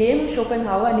 in dem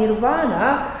Schopenhauer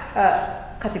Nirvana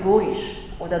kategorisch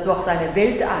oder durch seine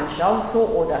Weltanschauung so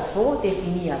oder so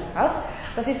definiert hat.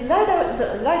 Das ist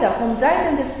leider von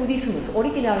Seiten des Buddhismus,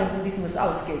 originalen Buddhismus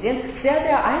ausgesehen, sehr,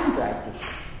 sehr einseitig.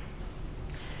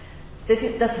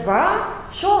 Das war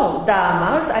schon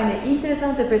damals eine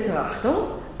interessante Betrachtung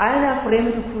einer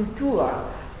fremden Kultur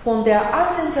von der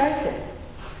Außenseite.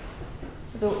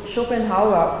 Also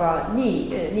Schopenhauer war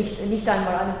nicht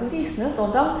einmal ein Buddhist, ne,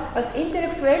 sondern als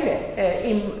Intellektuelle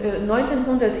im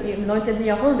 19.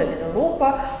 Jahrhundert in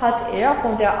Europa hat er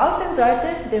von der Außenseite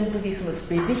den Buddhismus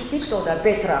besichtigt oder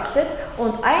betrachtet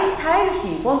und ein Teil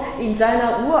hiervon in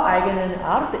seiner ureigenen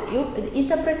Art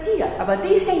interpretiert. Aber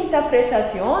diese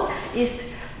Interpretation ist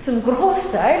zum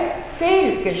Großteil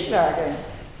fehlgeschlagen.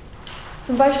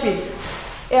 Zum Beispiel,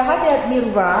 er hat ja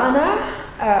Nirvana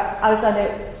als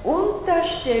eine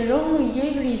Unterstellung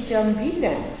jeglicher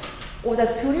Willen oder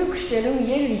Zurückstellung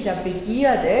jeglicher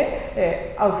Begierde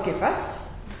aufgefasst.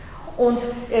 Und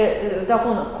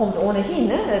davon kommt ohnehin,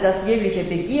 ne, dass jegliche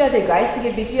Begierde,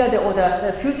 geistige Begierde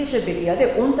oder physische Begierde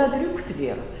unterdrückt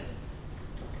wird.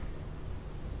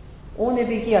 Ohne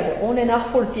Begierde, ohne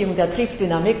Nachvollziehung der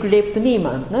Triebdynamik lebt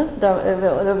niemand. Ne? Da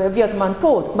wird man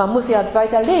tot. Man muss ja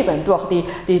weiter leben durch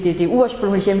die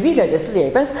ursprünglichen Wille des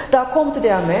Lebens. Da kommt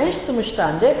der Mensch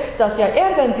zustande, dass er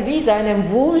irgendwie seinen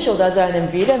Wunsch oder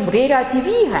seinen Willen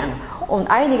relativieren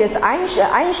und einiges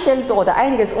einstellt oder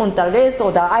einiges unterlässt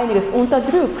oder einiges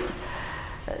unterdrückt.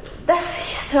 Das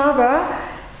ist aber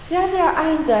sehr, sehr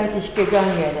einseitig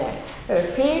gegangene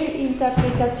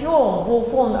Fehlinterpretation,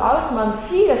 wovon aus man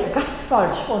vieles ganz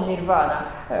falsch von Nirvana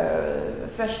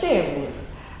verstehen muss.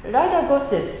 Leider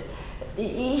Gottes,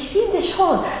 ich finde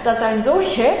schon, dass eine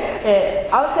solche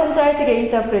außenseitige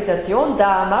Interpretation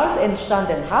damals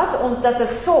entstanden hat und dass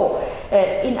es so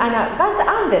in einer ganz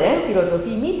anderen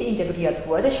Philosophie mit integriert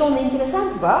wurde, schon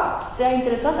interessant war, sehr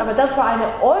interessant, aber das war eine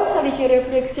äußerliche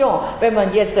Reflexion. Wenn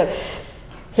man jetzt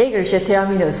Hegelische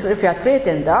Terminus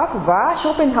vertreten darf, war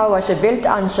Schopenhauerische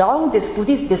Weltanschauung des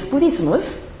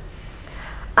Buddhismus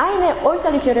eine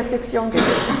äußerliche Reflexion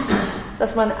gewesen.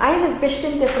 Dass man eine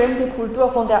bestimmte fremde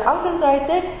Kultur von der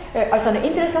Außenseite als ein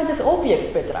interessantes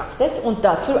Objekt betrachtet und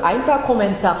dazu ein paar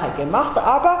Kommentare gemacht,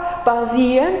 aber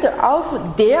basierend auf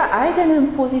der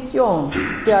eigenen Position,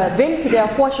 der Welt der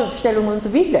Vorstellung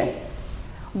und Wille.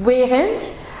 Während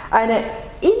eine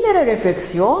innere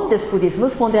Reflexion des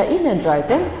Buddhismus von der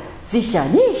Innenseite sicher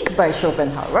nicht bei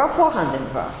Schopenhauer vorhanden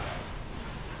war.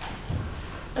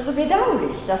 Also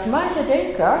bedauerlich, dass manche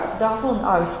Denker davon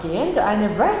ausgehend eine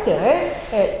weitere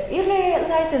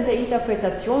irreleitende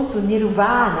Interpretation zu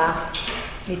Nirvana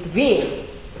mit W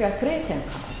vertreten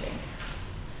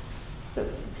haben.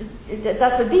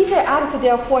 Dass diese Art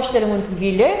der Vorstellung und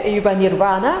Wille über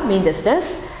Nirvana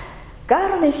mindestens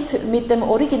gar nicht mit dem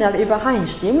Original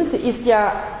übereinstimmt, ist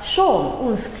ja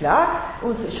uns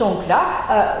schon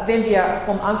klar, wenn wir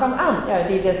vom Anfang an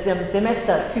dieses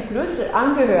Semesterzyklus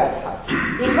angehört haben.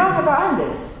 Nirvana war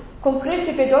anderes.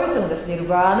 Konkrete Bedeutung des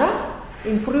Nirvana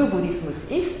im Frühbuddhismus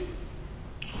ist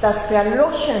das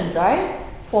Verloschensein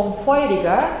von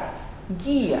feuriger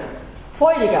Gier.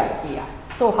 Feuriger Gier.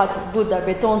 So hat Buddha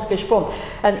betont gesprochen.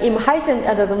 Im heißen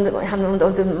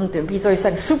und wie soll ich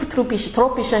sagen,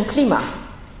 subtropischen Klima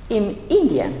in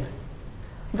Indien,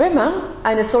 wenn man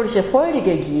eine solche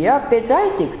feurige Gier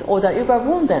beseitigt oder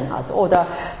überwunden hat oder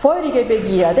feurige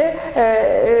Begierde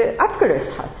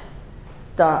abgelöst hat,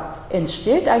 da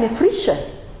entsteht eine frische,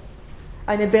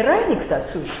 ein bereinigter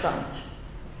Zustand.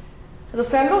 Also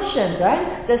verloschen sein,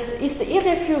 das ist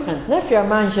irreführend für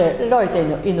manche Leute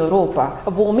in Europa,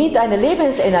 womit eine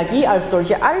Lebensenergie als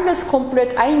solche alles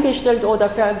komplett eingestellt oder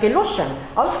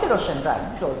ausgeloschen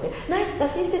sein sollte. Nein,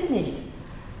 das ist es nicht.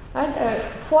 Eine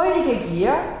feurige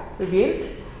Gier wird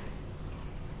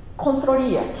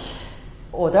kontrolliert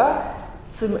oder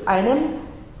zu einem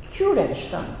kühlen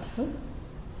Stand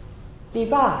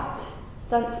bewahrt.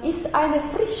 Dann ist eine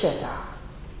Frische da.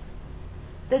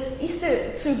 Das ist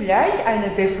zugleich eine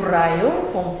Befreiung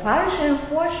von falschen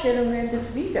Vorstellungen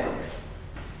des Willens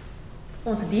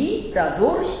und die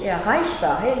dadurch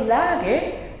erreichbare Lage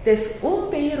des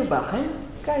unbeirrbaren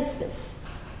Geistes.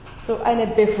 So eine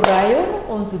Befreiung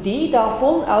und die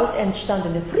davon aus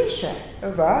entstandene Frische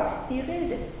war die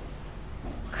Rede.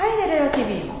 Keine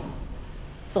Relativierung,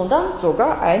 sondern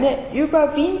sogar eine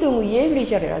Überwindung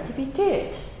jeglicher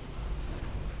Relativität.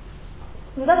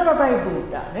 Und das war bei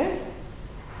Buddha, ne?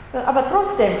 Aber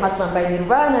trotzdem hat man bei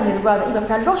Nirvana immer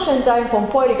verloschen sein von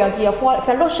feuriger Gier,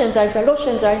 verloschen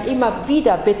sein, immer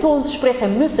wieder betont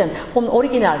sprechen müssen vom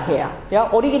Original her.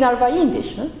 Ja, Original war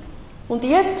indisch. Ne? Und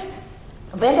jetzt,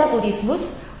 wenn der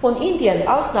Buddhismus von Indien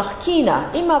aus nach China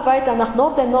immer weiter nach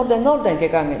Norden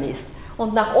gegangen ist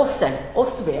und nach Osten,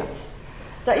 ostwärts,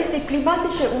 da ist die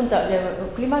klimatische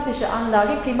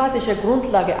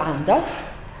Grundlage anders.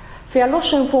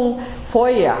 Verloschen von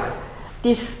Feuer,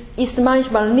 das ist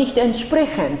manchmal nicht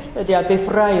entsprechend der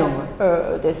Befreiung,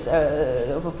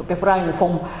 Befreiung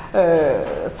vom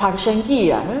falschen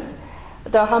Gier. Ne?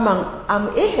 Da hat man am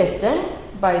ehesten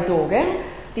bei Dogen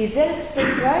die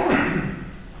Selbstbefreiung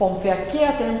von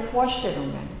verkehrten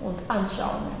Vorstellungen und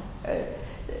Anschauungen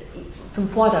zum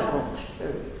Vordergrund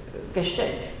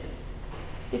gestellt.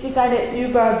 Es ist eine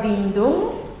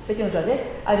Überwindung bzw.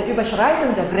 eine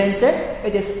Überschreitung der Grenze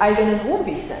des eigenen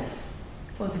Unwissens.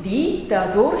 Und die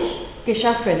dadurch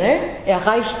geschaffene,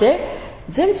 erreichte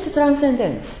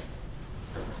Selbsttranszendenz.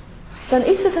 Dann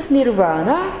ist es das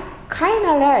Nirvana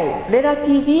keinerlei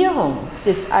Relativierung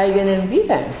des eigenen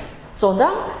Willens,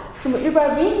 sondern zum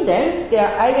Überwinden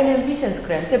der eigenen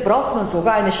Wissensgrenze braucht man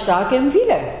sogar einen starken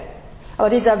Wille. Aber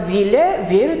dieser Wille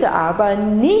wird aber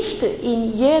nicht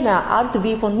in jener Art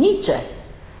wie von Nietzsche,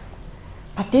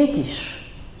 pathetisch,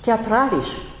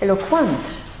 theatralisch, eloquent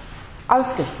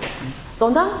ausgesprochen,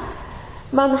 sondern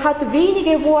man hat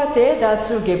wenige Worte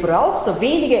dazu gebraucht,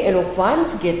 wenige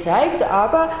Eloquenz gezeigt,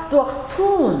 aber durch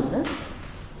Tun,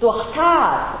 durch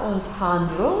Tat und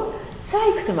Handlung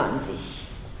zeigt man sich,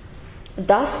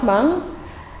 dass man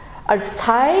als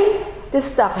Teil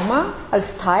des Dharma,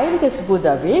 als Teil des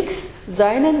Buddha-Wegs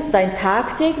sein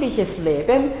tagtägliches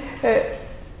Leben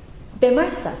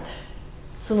bemeistert,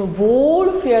 zum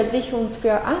Wohl für sich und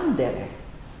für andere.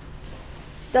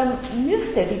 Dann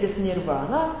müsste dieses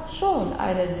Nirvana schon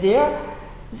eine sehr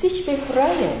sich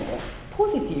befreiende,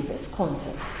 positives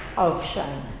Konzept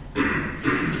aufscheinen.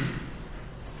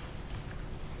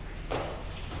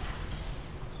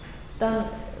 Dann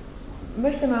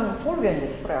möchte man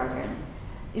Folgendes fragen.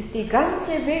 Ist die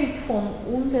ganze Welt von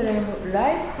unserem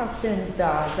leibhaften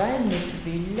Dasein mit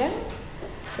Willen,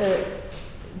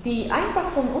 die einfach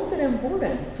von unserem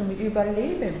Wollen zum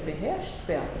Überleben beherrscht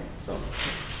werden? So.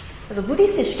 Also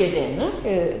buddhistisch gesehen,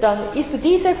 dann ist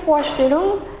diese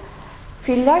Vorstellung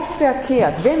vielleicht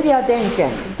verkehrt, wenn wir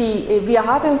denken, wir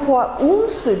haben vor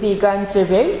uns die ganze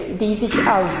Welt, die sich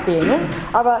ausdehnen,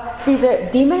 aber diese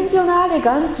dimensionale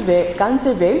ganze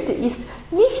Welt ist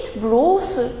nicht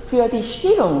bloß für die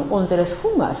Stillung unseres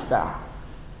Hungers da.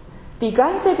 Die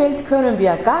ganze Welt können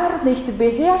wir gar nicht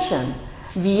beherrschen.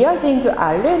 Wir sind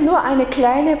alle nur eine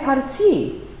kleine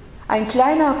Partie, ein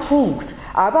kleiner Punkt,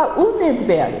 aber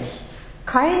unentbehrlich.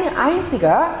 Kein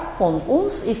einziger von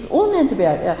uns ist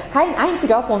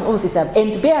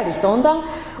entbehrlich, sondern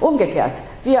umgekehrt.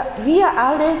 Wir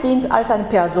alle sind als eine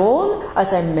Person,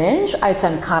 als ein Mensch, als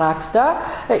ein Charakter,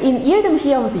 in jedem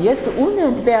Hier und Jetzt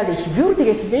unentbehrlich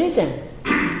würdiges Wesen.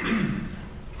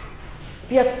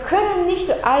 Wir können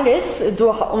nicht alles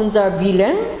durch unser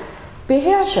Willen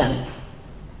beherrschen.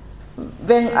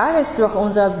 Wenn alles durch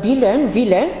unser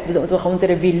durch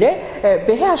unsere Wille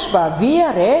beherrschbar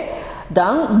wäre,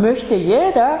 dann möchte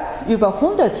jeder über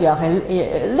 100 Jahre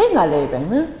länger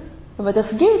leben. Aber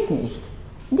das geht nicht.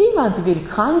 Niemand will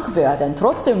krank werden,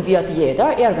 trotzdem wird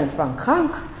jeder irgendwann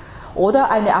krank.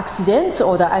 Oder eine Akzidenz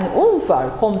oder ein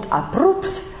Unfall kommt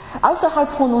abrupt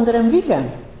außerhalb von unserem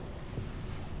Willen.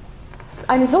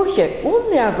 Eine solche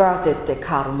unerwartete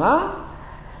Karma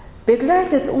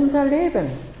begleitet unser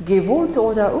Leben, gewollt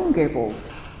oder ungewollt.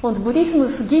 Und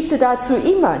Buddhismus gibt dazu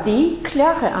immer die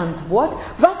klare Antwort,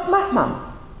 was macht man,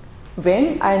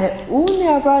 wenn eine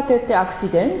unerwartete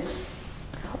Akzidenz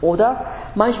oder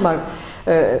manchmal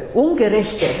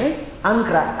ungerechte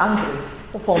Angriff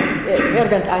von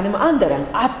irgendeinem anderen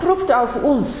abrupt auf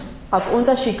uns, auf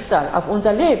unser Schicksal, auf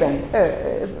unser Leben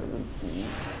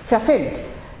verfällt.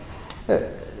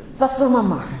 Was soll man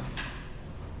machen?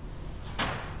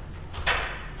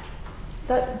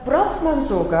 Da braucht man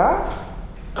sogar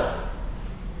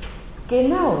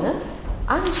genau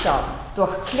anschauen, durch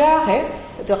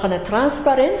eine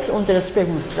Transparenz unseres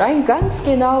Bewusstseins ganz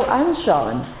genau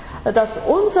anschauen, dass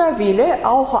unser Wille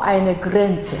auch eine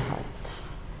Grenze hat.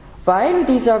 Weil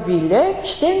dieser Wille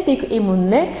ständig im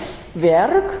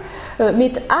Netzwerk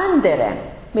mit den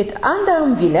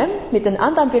anderen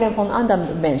Willen von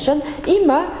anderen Menschen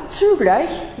immer zugleich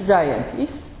seiend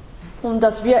ist. Und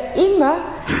dass wir immer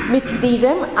mit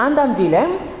diesem anderen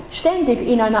Willen ständig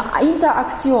in einer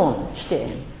Interaktion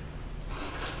stehen.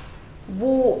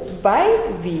 Wobei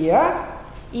wir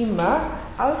immer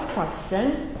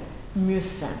aufpassen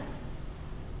müssen.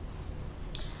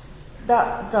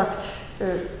 Da sagt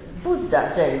Buddha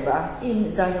selber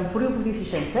in seinem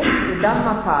frühbuddhistischen Text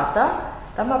Dhammapada,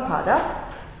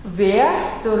 wer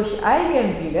durch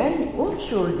Eigenwillen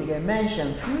unschuldige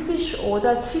Menschen physisch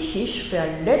oder psychisch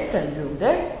verletzt,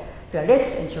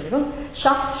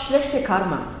 schafft schlechte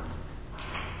Karma.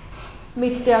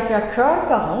 Mit der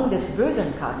Verkörperung des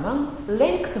bösen Karma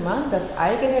lenkt man das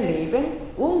eigene Leben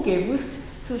unbewusst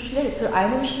zu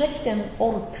einem schlechten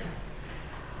Ort.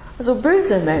 Also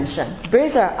böse Menschen,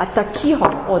 böse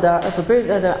Attackierung oder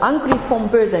Angriff vom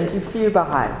Bösen gibt es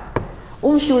überall.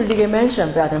 Unschuldige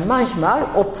Menschen werden manchmal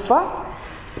Opfer,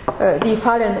 die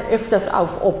fallen öfters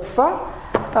auf Opfer.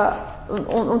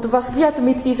 Und was wird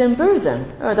mit diesem Bösen?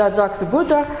 Da sagt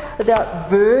Buddha, der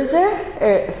Böse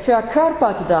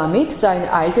verkörpert damit sein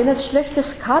eigenes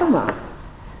schlechtes Karma,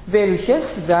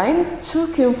 welches sein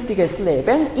zukünftiges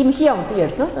Leben im Hier und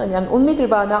Jetzt, ein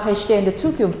unmittelbar nachherstehendes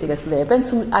zukünftiges Leben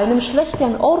zu einem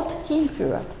schlechten Ort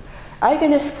hinführt.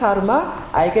 Eigenes Karma,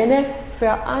 eigene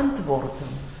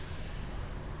Verantwortung.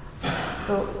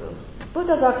 So,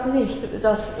 Buddha sagt nicht,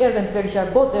 dass irgendwelcher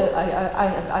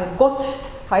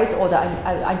Gottheit oder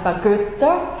ein paar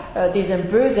Götter diesen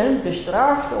Bösen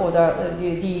bestraft oder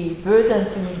die Bösen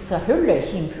zur Hölle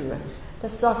hinführen.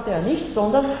 Das sagt er nicht,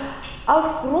 sondern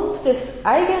aufgrund des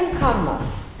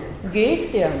Eigenkarmas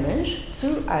geht der Mensch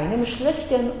zu einem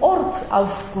schlechten Ort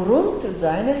aufgrund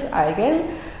seines Eigenwillen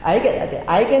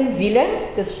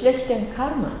des schlechten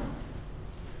Karma.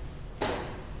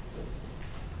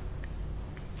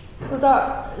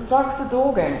 Da sagt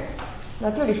Dogen,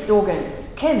 natürlich Dogen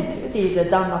kennt diese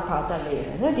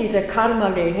Dhammapada-Lehre. Diese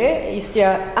Karma-Lehre ist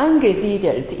ja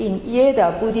angesiedelt in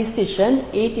jeder buddhistischen,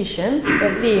 ethischen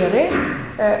Lehre.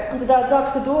 Und da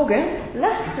sagt Dogen,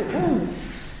 lasst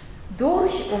uns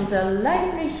durch unser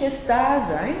leibliches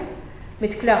Dasein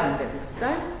mit klarem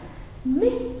Bewusstsein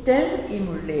mit Guten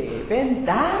im Leben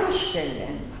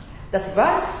darstellen. Das,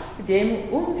 was dem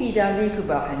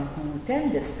unwiderlegbaren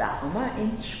Guten des Dharma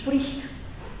entspricht.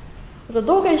 Also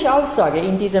Dogens Aussage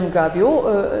in diesem Gabyo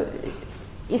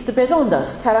ist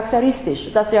besonders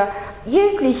charakteristisch, dass er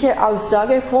jegliche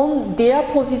Aussage von der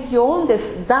Position des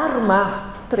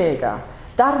Dharma-Träger,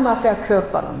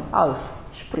 Dharma-Verkörperung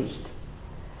ausspricht.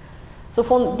 So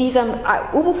von dieser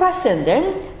umfassenden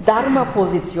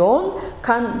Dharma-Position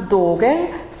kann Dogen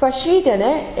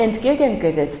verschiedene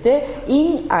Entgegengesetzte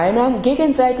in einer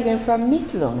gegenseitigen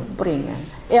Vermittlung bringen.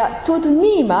 Er tut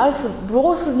niemals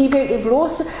bloß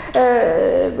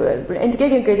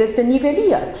Entgegengesetzte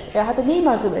nivelliert. Er hat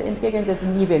niemals Entgegengesetzte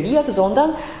nivelliert,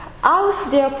 sondern aus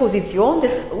der Position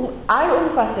des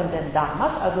allumfassenden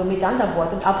Dharmas, also mit anderen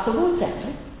Worten Absoluten,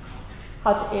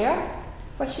 hat er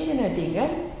verschiedene Dinge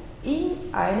in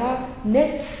einer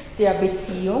Netz der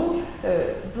Beziehung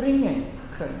bringen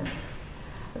können.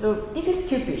 Also dies ist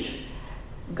typisch.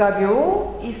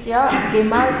 Gabyo ist ja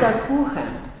gemalter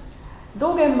Kuchen.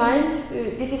 Dogen meint,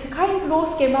 das ist kein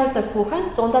bloß gemalter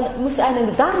Kuchen, sondern muss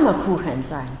ein Dharma-Kuchen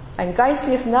sein. Ein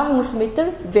geistliches Nahrungsmittel,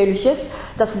 welches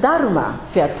das Dharma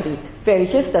vertritt,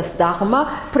 welches das Dharma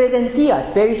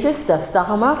präsentiert, welches das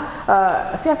Dharma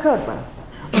verkörpert.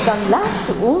 Und dann lasst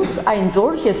uns ein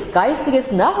solches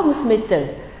geistiges Nahrungsmittel,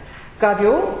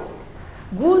 Gabyo,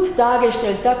 gut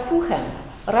dargestellter Kuchen,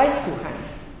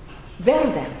 Reiskuchen,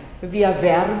 werden. Wir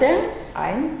werden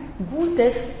ein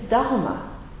gutes Dharma.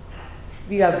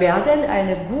 Wir werden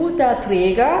ein guter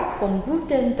Träger von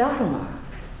gutem Dharma.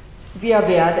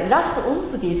 Lasst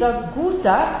uns dieser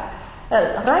guter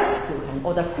Reiskuchen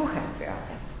oder Kuchen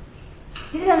werden.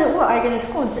 Dies ist ein ureigenes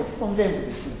Konzept vom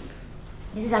Zen-Buddhismus.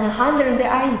 Dies ist eine handelnde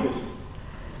Einsicht,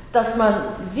 dass man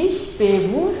sich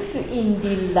bewusst in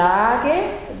die Lage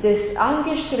des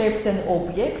angestrebten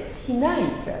Objekts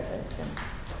hineinversetzen.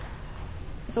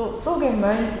 So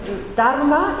gemeint,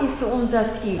 Dharma ist unser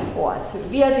Zielort.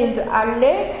 Wir sind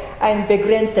alle ein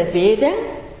begrenztes Wesen.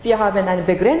 Wir haben ein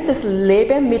begrenztes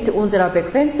Leben mit unserer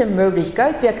begrenzten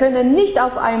Möglichkeit. Wir können nicht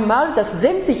auf einmal das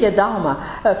sämtliche Dharma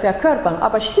verkörpern,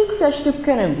 aber Stück für Stück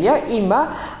können wir immer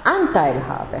Anteil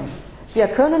haben. Wir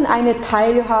können eine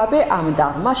Teilhabe am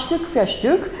Dharma Stück für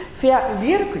Stück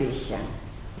verwirklichen.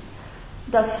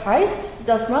 Das heißt,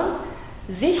 dass man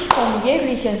sich von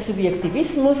jeglichen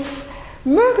Subjektivismus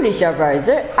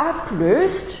möglicherweise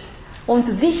ablöst und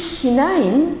sich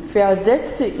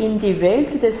hineinversetzt in die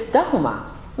Welt des Dharma.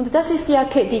 Und das ist ja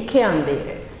die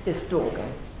Kernlehre des Dogen.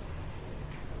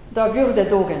 Da würde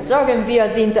Dogen sagen, wir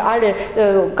sind alle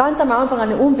ganz am Anfang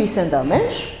ein unwissender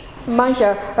Mensch.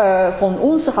 Manche von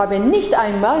uns haben nicht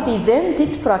einmal die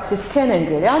Zen-Sitzpraxis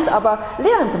kennengelernt, aber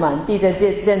lernt man diese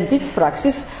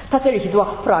Zen-Sitzpraxis tatsächlich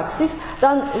durch Praxis,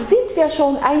 dann sind wir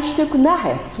schon ein Stück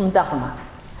nahe zum Dharma.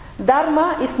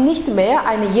 Dharma ist nicht mehr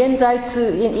ein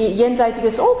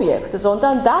jenseitiges Objekt,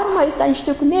 sondern Dharma ist ein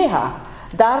Stück näher.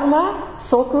 Dharma,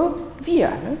 Soku,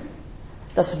 wir.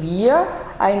 Dass wir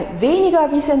ein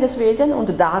weniger wissendes Wesen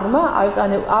und Dharma als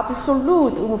ein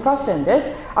absolut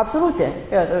umfassendes,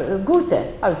 Gute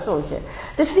als solche.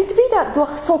 Das sind wieder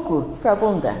durch Soku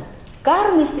verbunden,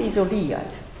 gar nicht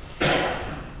isoliert.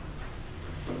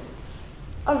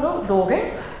 Also Dogen,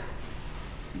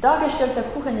 dargestellter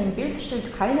Kuchen im Bild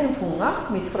stellt keinen Hunger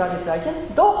mit Fragezeichen,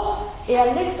 doch er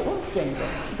lässt uns denken,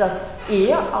 dass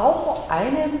er auch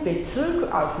einen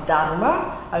Bezug auf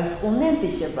Dharma als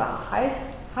unendliche Wahrheit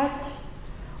hat.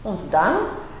 Und dann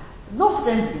noch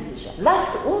simplistischer,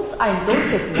 lasst uns ein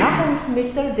solches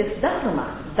Nahrungsmittel des Dharma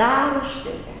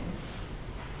darstellen.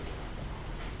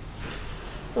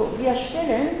 So, wir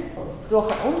stellen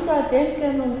durch unser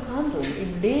Denken und Handeln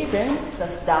im Leben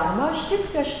das Dharma Stück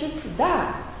für Stück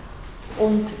dar.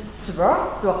 Und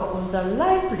zwar durch unser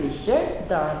leibliches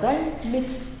Dasein mit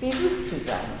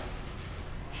Bewusstsein.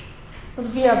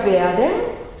 Und wir werden,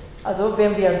 also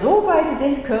wenn wir so weit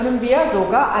sind, können wir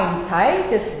sogar ein Teil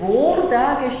des wohl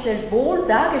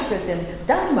dargestellten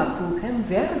Dharma-Kuchen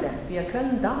werden. Wir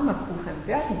können Dharma-Kuchen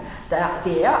werden,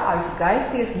 der als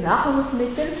geistiges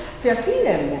Nahrungsmittel für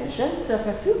viele Menschen zur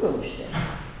Verfügung steht.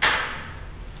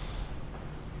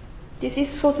 Das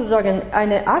ist sozusagen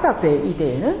eine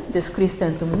Agape-Idee des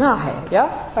Christentums nahe, ja?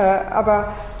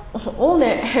 Aber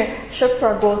ohne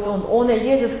Schöpfergott und ohne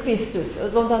Jesus Christus,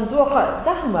 sondern durch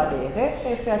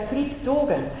Dharma-Lehre vertritt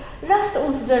Dogen. Lasst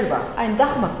uns selber ein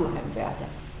Dharma-Kuchen werden.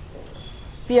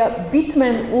 Wir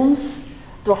widmen uns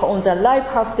durch unser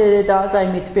leibhaftes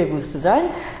Dasein mit Bewusstsein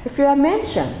für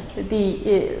Menschen,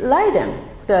 die leiden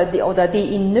oder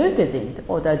die in Nöte sind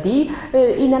oder die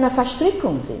in einer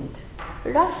Verstrickung sind.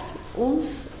 Lasst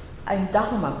uns ein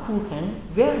Dharma-Kuchen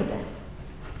werden.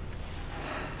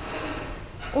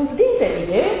 Und diese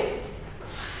Idee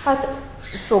hat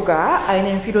sogar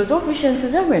einen philosophischen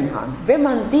Zusammenhang. Wenn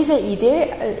man diese Idee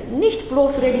nicht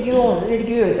bloß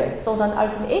religiöse, sondern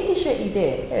als eine ethische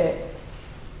Idee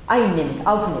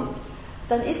aufnimmt,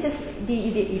 dann ist es die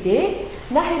Idee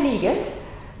naheliegend,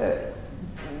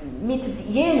 mit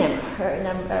jenem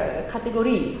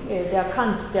Kategorie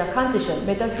der kantischen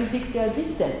Metaphysik der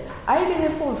Sitten, eigene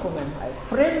Vollkommenheit,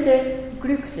 fremde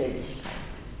Glückseligkeit.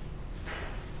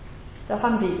 Da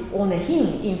haben Sie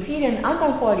ohnehin in vielen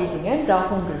anderen Vorlesungen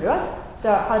davon gehört.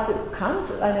 Da hat Kant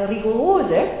eine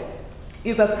rigorose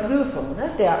Überprüfung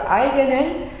der eigenen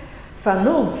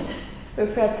Vernunft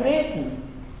vertreten.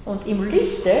 Und im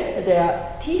Lichte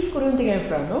der tiefgründigen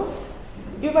Vernunft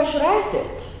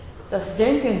überschreitet das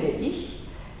denkende Ich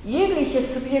jegliche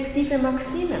subjektive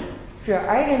Maxime für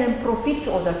eigenen Profit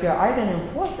oder für eigenen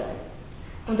Vorteil.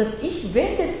 Und das Ich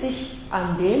wendet sich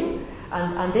an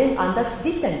das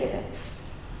Sittengesetz.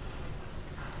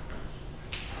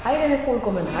 Eigene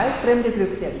Vollkommenheit, fremde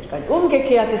Glückseligkeit.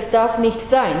 Umgekehrtes darf nicht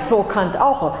sein. So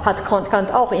hat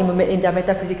Kant auch in der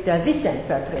Metaphysik der Sitten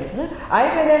vertreten. Ne?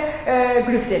 Eigene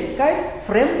Glückseligkeit,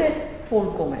 fremde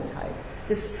Vollkommenheit.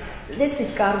 Das lässt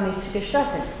sich gar nicht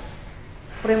gestatten.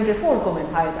 Fremde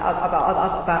Vollkommenheit,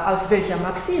 aber aus welcher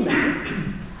Maxime?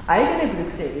 Eigene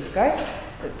Glückseligkeit,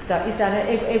 da ist ein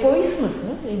Egoismus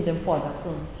in dem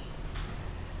Vordergrund.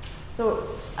 So,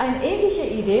 eine ähnliche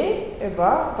Idee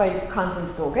war bei Kant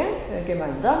und Dogen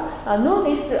gemeinsam. Nun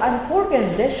ist eine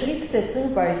folgende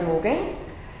Schriftsetzung bei Dogen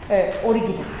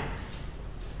original.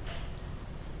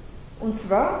 Und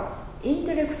zwar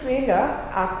intellektueller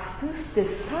Aktus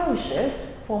des Tausches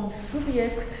vom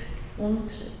Subjekt und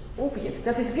Objekt.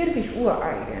 Das ist wirklich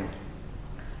ureigen.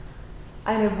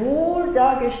 Eine wohl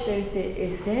dargestellte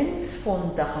Essenz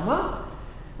von Dharma,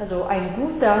 also ein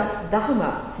guter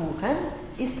Dharma-Kuchen,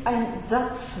 ist ein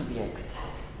Satzsubjekt.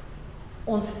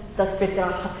 Und das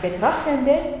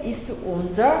Betrachtende ist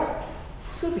unser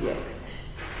Subjekt.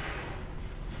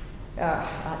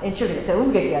 Entschuldigung,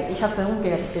 umgekehrt. Ich habe es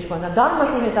umgekehrt gesprochen.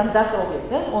 Dharma-Kuchen ist ein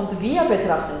Satzobjekt. Ne? Und wir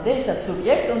Betrachtende ist das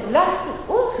Subjekt. Und lasst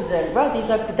uns selber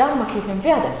dieser Dharma-Kuchen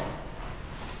werden.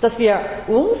 Dass wir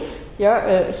uns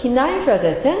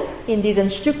hineinversetzen in diesen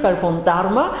Stückchen von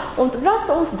Dharma und lasst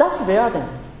uns das werden.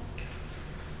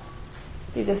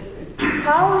 Dieses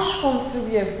Tausch von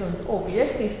Subjekt und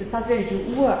Objekt ist tatsächlich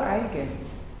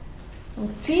ureigen.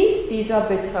 Und Ziel dieser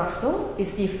Betrachtung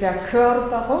ist die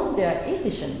Verkörperung der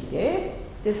ethischen Idee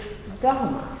des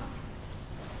Dharma.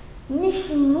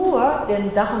 Nicht nur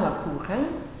den Dharma-Kuchen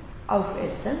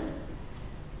aufessen,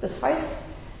 das heißt,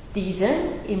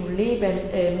 diesen im Leben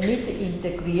mit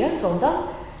integrieren, sondern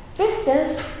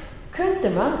bestens könnte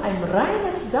man ein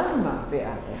reines Dharma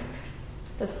werden.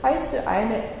 Das heißt,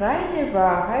 eine reine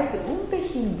Wahrheit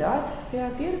unbehindert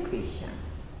verwirklichen.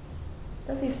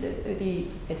 Das ist die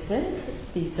Essenz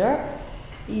dieser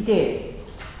Idee.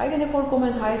 Eigene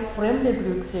Vollkommenheit, fremde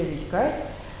Glückseligkeit.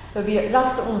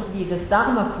 Lasst uns dieses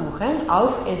Dharma-Kuchen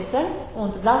aufessen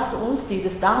und lasst uns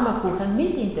dieses Dharma-Kuchen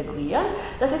mit integrieren.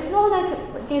 Das ist noch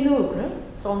nicht genug, ne?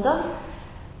 Sondern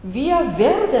wir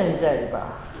werden selber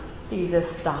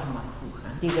dieses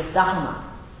Dharma-Kuchen, dieses Dharma.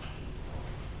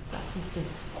 Das ist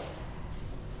es.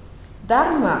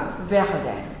 Dharma werden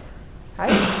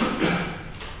heißt,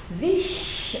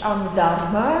 sich am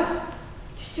Dharma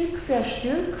Stück für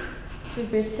Stück zu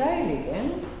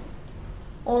beteiligen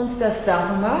und das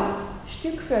Dharma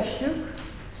Stück für Stück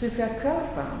zu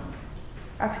verkörpern,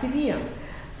 aktivieren.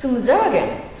 Zum Sagen,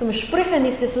 zum Sprechen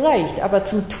ist es leicht, aber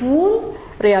zum Tun,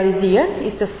 realisieren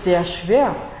ist es sehr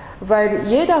schwer, weil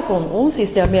jeder von uns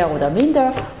ist ja mehr oder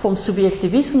minder vom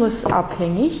Subjektivismus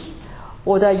abhängig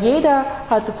oder jeder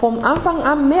hat vom Anfang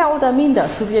an mehr oder minder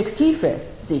subjektive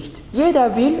Sicht.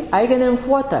 Jeder will eigenen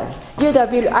Vorteil,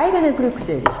 jeder will eigene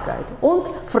Glückseligkeit und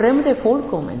fremde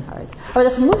Vollkommenheit. Aber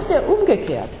das muss ja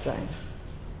umgekehrt sein.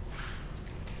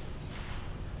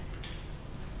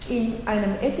 In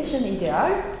einem ethischen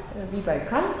Ideal, wie bei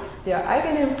Kant, der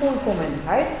eigenen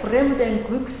Vollkommenheit, fremden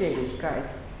Glückseligkeit,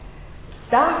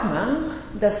 darf man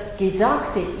das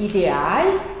gesagte Ideal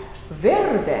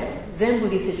werden,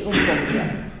 zen-buddhistisch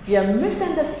umformuliert. Wir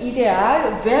müssen das Ideal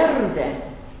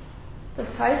werden.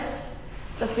 Das heißt,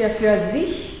 dass wir für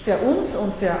sich, für uns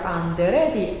und für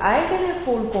andere die eigene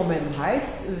Vollkommenheit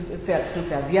zu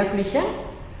verwirklichen,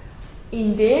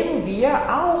 indem wir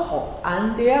auch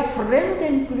an der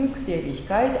fremden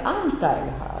Glückseligkeit Anteil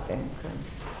haben können.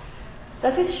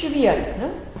 Das ist schwierig.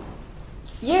 Ne?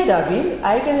 Jeder will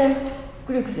eigene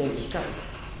Glückseligkeit.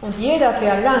 Und jeder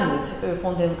verlangt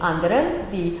von den anderen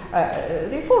die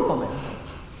Vollkommenheit.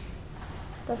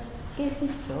 Das geht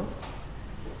nicht so.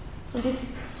 Und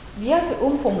wird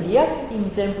umformuliert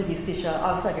in zen-buddhistischer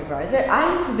Aussageweise,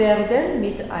 eins werden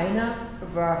mit einer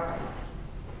Wahrheit.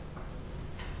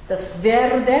 Das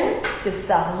Werden des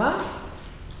Dharma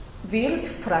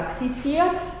wird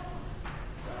praktiziert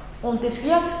und es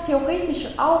wird theoretisch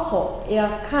auch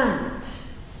erkannt,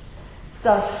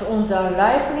 dass unser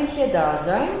leibliches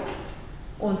Dasein,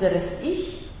 unseres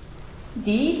Ich,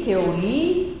 die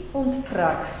Theorie und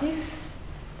Praxis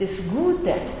des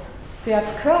Guten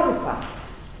verkörpert.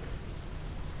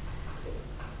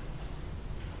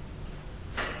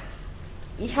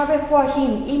 Ich habe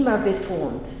vorhin immer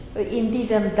betont, in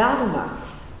diesem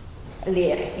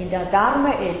Dharma-Lehre, in der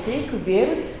Dharma-Ethik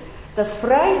wird das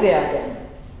Freiwerden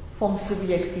vom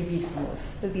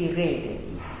Subjektivismus die Rede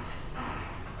ist.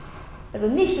 Also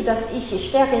nicht das Ich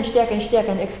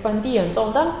stärken, expandieren,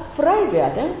 sondern frei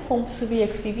werden vom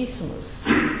Subjektivismus.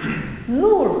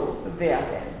 Null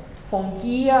werden von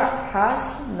Gier,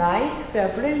 Hass, Neid,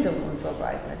 Verblendung und so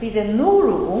weiter. Diese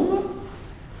Nullung,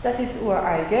 das ist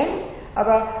ureigen,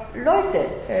 aber Leute,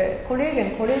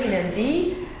 Kolleginnen,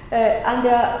 die an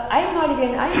der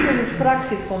einmaligen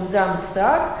Einführungspraxis vom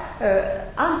Samstag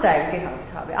Anteil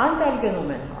gehabt haben, Anteil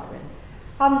genommen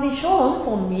haben Sie schon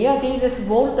von mir dieses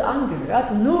Wort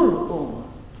angehört, Nullung.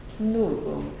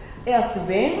 Erst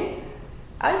wenn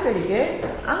allfällige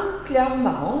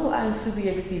Anklammerung an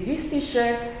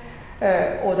subjektivistische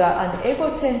oder an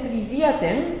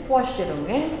egozentrisierten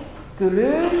Vorstellungen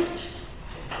gelöst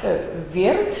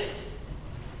wird,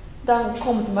 dann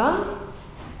kommt man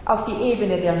auf die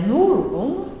Ebene der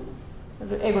Nullung,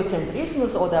 also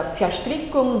Egozentrismus oder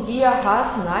Verstrickung, Gier, Hass,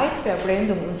 Neid,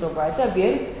 Verblendung und so weiter,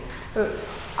 wird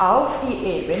auf die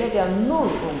Ebene der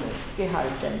Nullung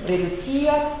gehalten,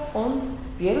 reduziert und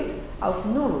wird auf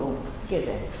Nullung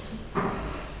gesetzt.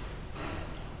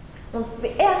 Und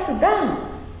erst dann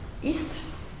ist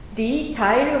die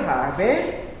Teilhabe,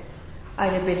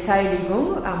 eine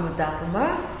Beteiligung am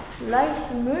Dharma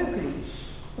leicht möglich.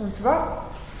 Und zwar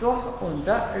durch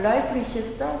unser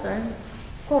leibliches Dasein,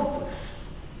 Korpus.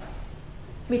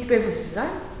 Mit Bewusstsein,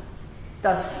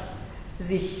 das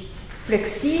sich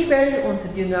flexibel und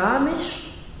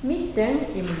dynamisch mitten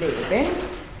im Leben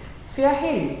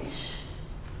verhält.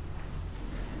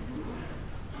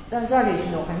 Dann sage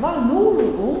ich noch einmal,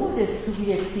 Nullung des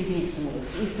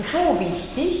Subjektivismus ist so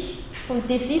wichtig und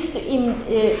das ist in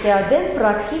der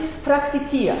Zen-Praxis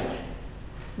praktiziert.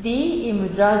 Die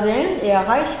im Zazen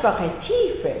erreichbare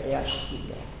Tiefe der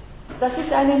Stille. Das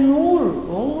ist eine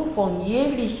Nullung von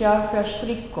jeglicher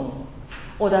Verstrickung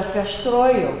oder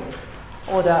Verstreuung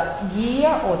oder Gier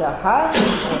oder Hass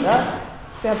oder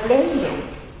Verblendung.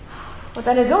 Und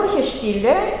eine solche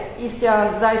Stille ist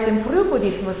ja seit dem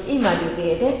Frühbuddhismus immer die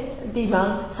Rede, die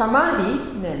man Samadhi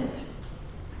nennt.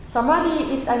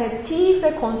 Samadhi ist eine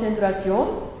tiefe Konzentration,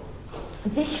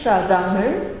 sich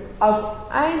versammeln auf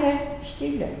eine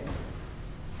Stille.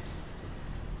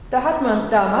 Da hat man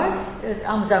damals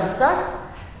am Samstag,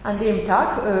 an dem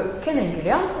Tag,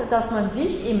 kennengelernt, dass man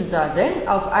sich im Zazen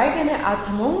auf eigene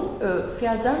Atmung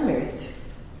versammelt,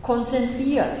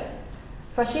 konzentriert,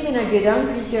 verschiedene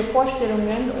gedankliche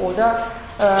Vorstellungen oder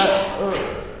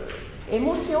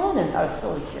Emotionen als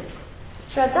solche.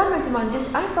 Versammelt man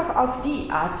sich einfach auf die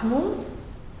Atmung,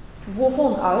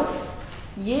 wovon aus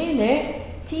jene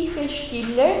tiefe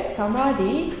Stille,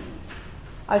 Samadhi,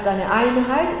 als eine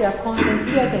Einheit der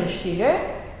konzentrierten Stille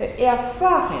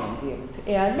erfahren wird,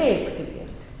 erlebt wird.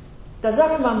 Da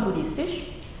sagt man buddhistisch,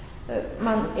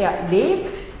 man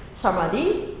erlebt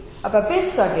Samadhi, aber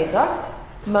besser gesagt,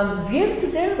 man wird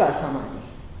selber Samadhi.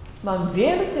 Man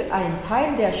wird ein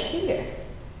Teil der Stille.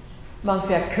 Man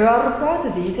verkörpert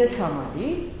diese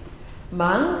Samadhi.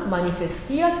 Man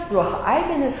manifestiert durch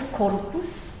eigenes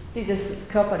Korpus, dieses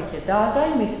körperliche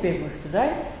Dasein mit Bewusstsein,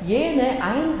 jene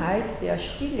Einheit der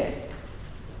Stille.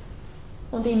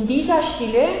 Und in dieser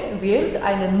Stille wird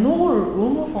eine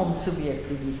Nullung vom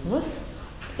Subjektivismus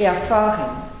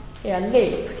erfahren,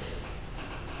 erlebt.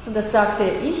 Und das sagte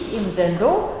ich im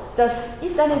Sendo, das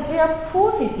ist eine sehr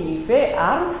positive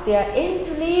Art der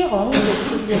Entleerung des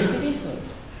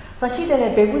Subjektivismus. Verschiedene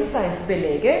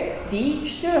Bewusstseinsbelege, die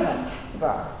störend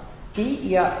waren, die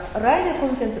ihre reine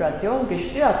Konzentration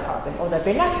gestört haben oder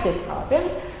belastet haben,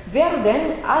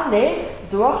 werden alle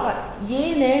durch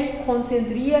jene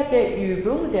konzentrierte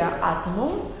Übung der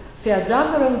Atmung,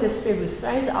 Versammlung des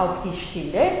Bewusstseins auf die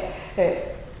Stille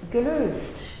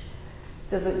gelöst.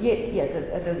 Also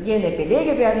jene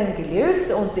Belege werden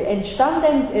gelöst und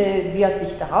entstanden wird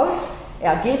sich daraus,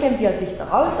 ergeben wird sich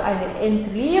daraus eine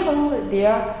Entleerung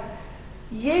der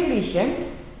jeglichen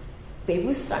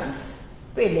Bewusstseinsbelege.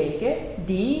 Belege,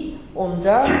 die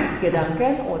unsere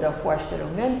Gedanken oder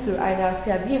Vorstellungen zu einer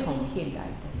Verwirrung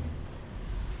hinleiten.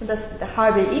 Und das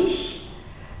habe ich,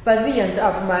 basierend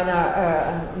auf meiner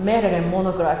mehreren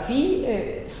Monographie,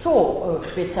 so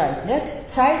bezeichnet: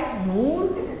 Zeit 0,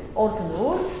 Ort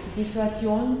 0,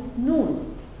 Situation 0.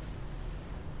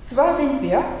 Zwar sind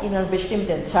wir in einem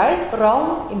bestimmten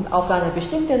Zeitraum, auf einem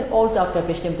bestimmten Ort, auf einer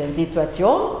bestimmten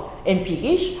Situation,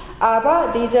 empirisch,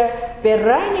 aber dieser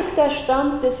bereinigte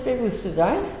Stand des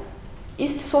Bewusstseins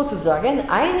ist sozusagen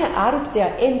eine Art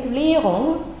der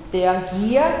Entleerung der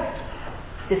Gier,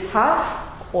 des Hass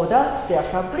oder der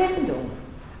Verblendung.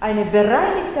 Ein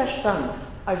bereinigter Stand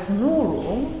als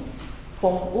Nullung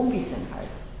von Unwissenheit.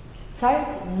 Zeit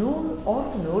 0,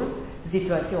 Ort 0,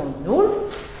 Situation 0.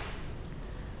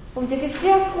 Und das ist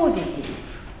sehr positiv.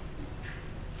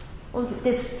 Und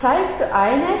das zeigt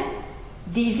eine,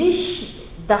 die sich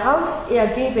daraus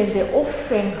ergebende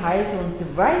Offenheit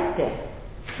und Weite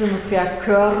zum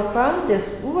Verkörpern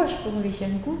des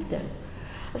ursprünglichen Guten.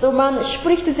 Also man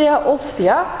spricht sehr oft,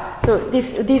 ja, so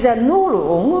dieser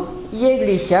Nullung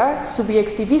jeglicher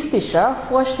subjektivistischer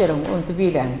Vorstellung und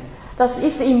Willen. Das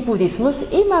ist im Buddhismus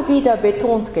immer wieder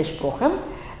betont gesprochen,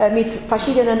 mit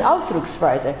verschiedenen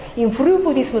Ausdrucksweisen. Im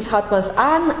Frühbuddhismus hat man es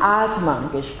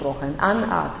Anatman gesprochen,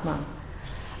 Anatman.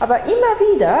 Aber immer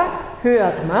wieder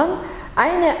hört man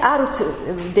eine Art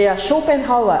der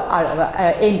Schopenhauer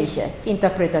ähnliche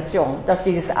Interpretation, dass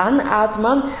dieses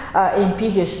Anatmen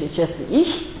empirisches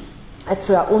Ich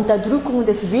zur Unterdrückung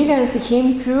des Willens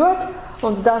hinführt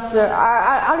und dass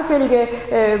allfällige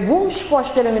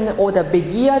Wunschvorstellungen oder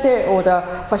Begierde oder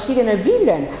verschiedene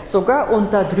Willen sogar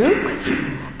unterdrückt,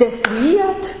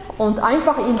 destruiert und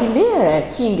einfach in die Leere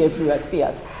hingeführt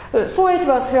wird. So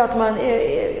etwas hört man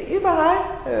überall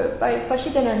bei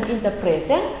verschiedenen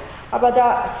Interpreten, aber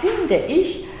da finde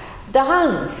ich,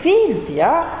 daran fehlt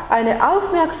ja eine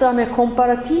aufmerksame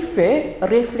komparative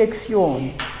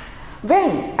Reflexion.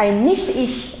 Wenn ein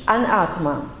Nicht-Ich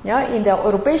Anatmen in der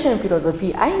europäischen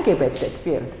Philosophie eingebettet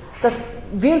wird, das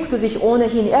wirkt sich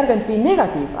ohnehin irgendwie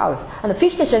negativ aus. Ein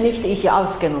fichtische Nicht-Ich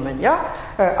ausgenommen, ja.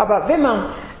 Aber wenn man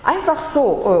einfach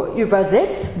so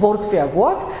übersetzt, Wort für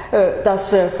Wort,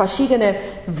 dass verschiedene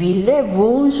Wille,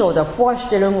 Wunsch oder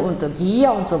Vorstellung und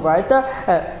Gier und so weiter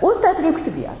unterdrückt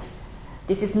wird.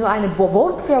 Das ist nur eine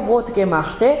Wort für Wort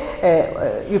gemachte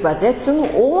Übersetzung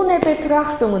ohne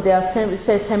Betrachtung der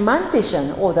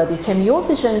semantischen oder die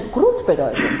semiotischen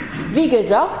Grundbedeutung. Wie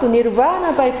gesagt,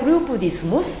 Nirvana bei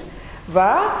Frühbuddhismus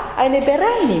war eine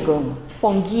Bereinigung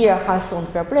von Gier, Hass und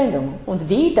Verblendung und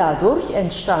die dadurch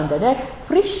entstandene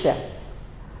Frische.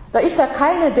 Da ist ja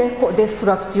keine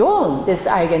Destruktion des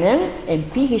eigenen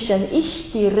empirischen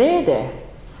Ich die Rede.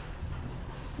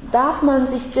 Darf man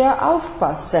sich sehr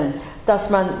aufpassen, dass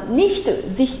man nicht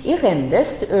sich irren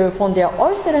lässt von der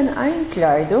äußeren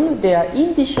Einkleidung der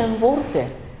indischen Worte.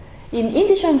 In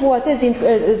indischen Worten sind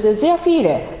sehr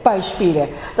viele Beispiele,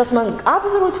 dass man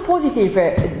absolut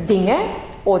positive Dinge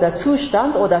oder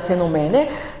Zustand oder Phänomene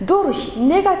durch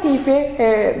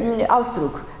negative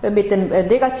Ausdruck mit dem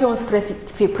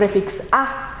Negationspräfix a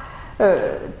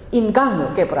in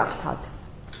Gang gebracht hat.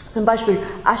 Zum Beispiel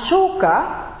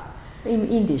Ashoka im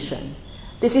Indischen.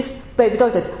 Das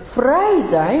bedeutet frei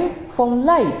sein von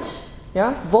Leid.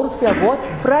 Ja, Wort für Wort,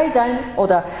 frei sein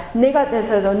oder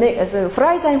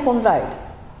frei sein von Leid.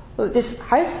 Das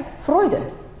heißt Freude.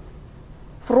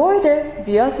 Freude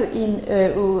wird in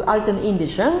alten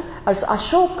Indischen als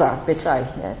Ashoka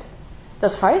bezeichnet.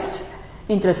 Das heißt,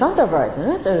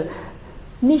 interessanterweise,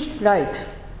 nicht Leid.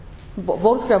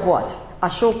 Wort für Wort,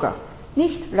 Ashoka.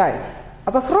 Nicht Leid,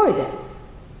 aber Freude.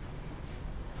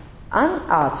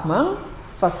 Anatmen,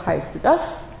 was heißt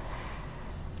das?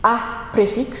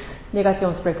 A-Präfix,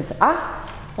 Negationspräfix A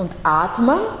und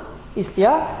Atman ist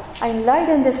ja ein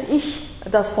leidendes Ich,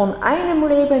 das von einem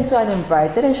Leben zu einem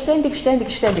weiteren ständig,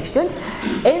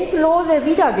 endlose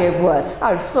Wiedergeburt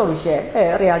als solche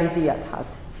realisiert hat.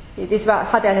 Das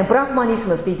hat einen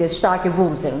Brahmanismus, die das starke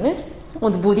Wurzel, nicht?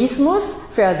 Und Buddhismus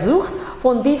versucht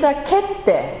von dieser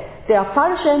Kette der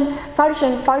falschen,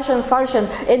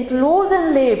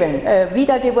 endlosen Leben,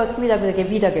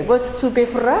 Wiedergeburt zu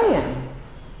befreien.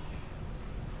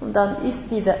 Und dann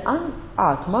ist dieser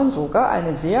Anatmen sogar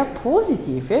ein sehr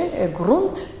positiver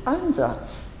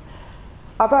Grundansatz.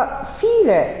 Aber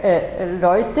viele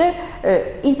Leute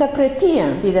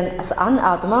interpretieren diesen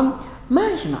Anatmen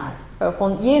manchmal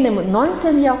von jenem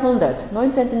 19.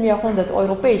 Jahrhundert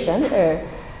europäischen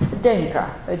Denker,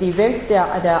 die Welt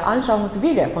der Anschauung und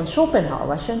Wille von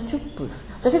Schopenhauerschen Typus.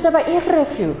 Das ist aber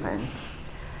irreführend.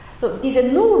 So, diese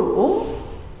Nullung,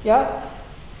 ja,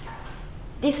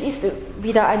 dies ist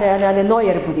wieder eine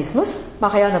neuere Buddhismus,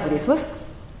 Mahayana-Buddhismus.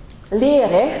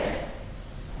 Lehre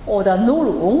oder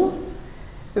Nullung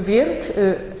wird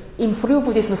im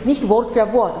Frühbuddhismus nicht Wort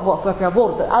für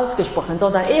Wort ausgesprochen,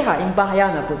 sondern eher im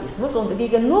Mahayana-Buddhismus. Und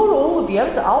diese Nullung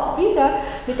wird auch wieder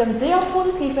mit einer sehr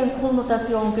positiven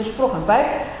Konnotation gesprochen, weil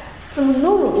zur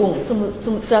Nullung,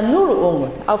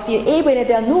 auf die Ebene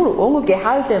der Nullung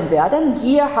gehalten werden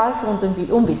Gier, Hass und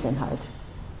Unwissenheit.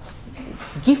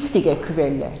 Giftige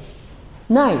Quelle,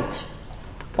 Neid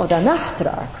oder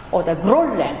Nachtrag oder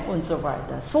Grollen und so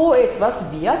weiter. So etwas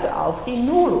wird auf die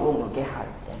Nullung gehalten.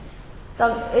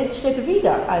 Dann entsteht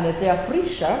wieder ein sehr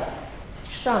frischer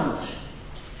Stand.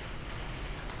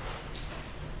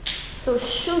 So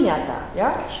Shunyata,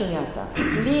 ja, Shunyata.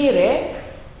 Lehre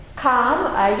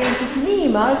kam eigentlich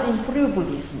niemals im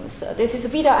Frühbuddhismus. Das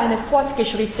ist wieder eine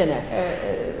fortgeschrittene,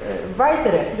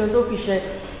 weitere philosophische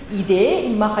Idee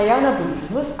im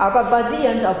Mahayana-Buddhismus, aber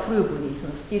basierend auf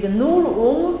Frühbuddhismus. Diese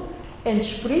Nullung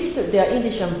entspricht der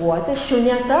indischen Worte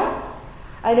Shunyata,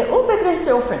 eine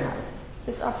unbegrenzte Offenheit.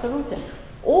 Das Absolute.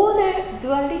 Ohne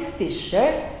dualistische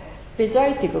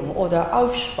Beseitigung oder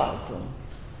Aufspaltung.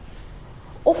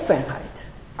 Offenheit,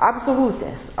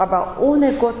 Absolutes, aber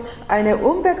ohne Gott eine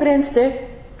unbegrenzte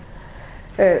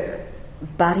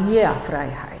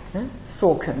Barrierefreiheit. Ne?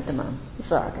 So könnte man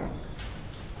sagen.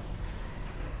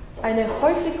 Eine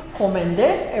häufig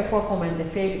vorkommende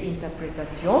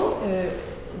Fehlinterpretation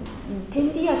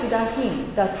tendiert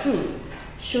dazu,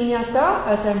 Shunyata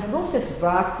als ein bloßes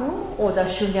Vakuum oder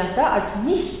Shunyata als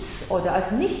Nichts oder als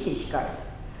Nichtigkeit,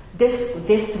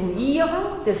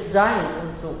 Destruieren des Seins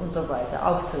und so weiter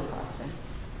aufzufassen.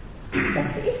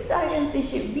 Das ist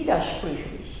eigentlich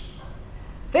widersprüchlich.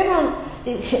 Wenn man,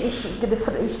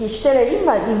 ich stelle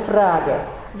immer in Frage,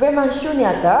 wenn man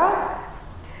Shunyata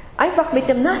einfach mit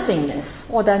dem Nothingness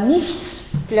oder Nichts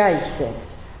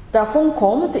gleichsetzt, davon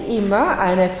kommt immer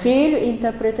eine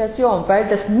Fehlinterpretation, weil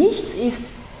das Nichts ist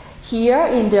hier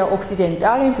in der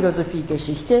okzidentalen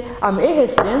Philosophiegeschichte am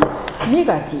ehesten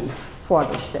negativ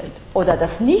vorgestellt. Oder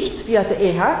das Nichts wird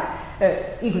eher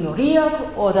ignoriert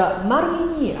oder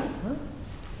marginiert.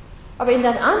 Aber in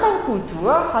der anderen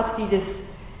Kultur hat dieses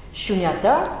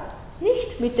Shunyata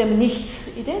nicht mit dem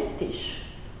Nichts identisch.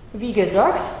 Wie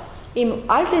gesagt, im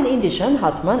alten Indischen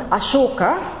hat man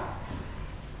Ashoka,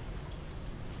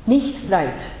 nicht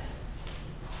Leid,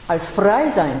 als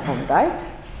Freisein vom Leid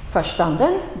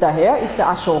verstanden. Daher ist der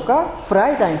Ashoka,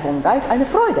 Freisein vom Leid, eine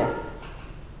Freude.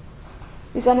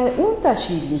 Ist eine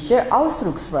unterschiedliche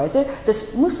Ausdrucksweise,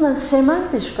 das muss man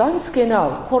semantisch ganz genau,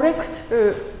 korrekt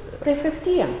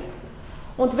reflektieren.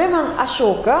 Und wenn man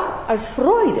Ashoka als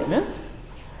Freude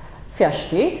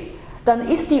versteht, dann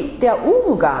ist der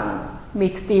Umgang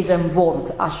mit diesem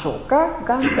Wort Ashoka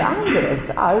ganz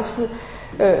anderes als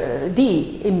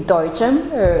die im Deutschen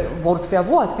Wort für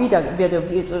Wort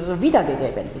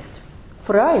wiedergegeben ist.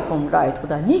 Frei vom Leid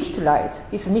oder nicht Leid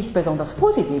ist nicht besonders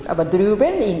positiv, aber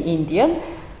drüben in Indien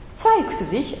zeigt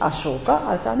sich Ashoka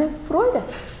als eine Freude.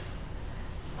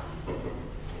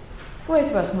 So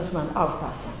etwas muss man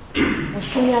aufpassen. Und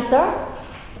Shunyata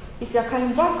ist ja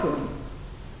kein Vakuum,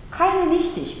 keine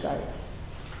Nichtigkeit.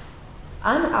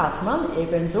 Anatmen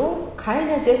ebenso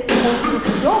keine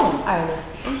Dekonstruktion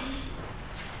eines Ich.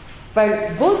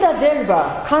 Weil Buddha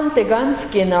selber kannte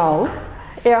ganz genau,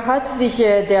 er hat sich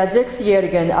der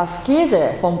 6-jährigen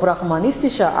Askese von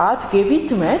brahmanistischer Art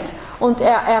gewidmet und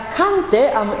er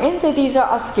erkannte am Ende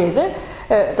dieser Askese,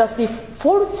 dass die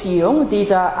Vollziehung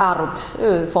dieser Art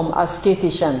vom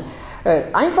Asketischen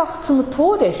einfach zum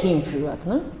Tode hinführt.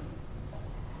 Ne?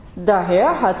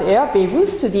 Daher hat er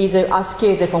bewusst diese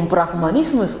Askese vom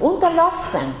Brahmanismus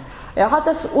unterlassen. Er hat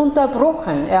das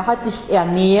unterbrochen, er hat sich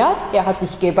ernährt, er hat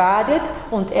sich gebadet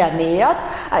und ernährt,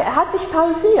 er hat sich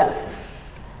pausiert.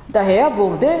 Daher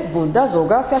wurde Buddha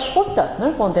sogar verspottet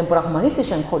von den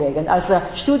brahmanistischen Kollegen als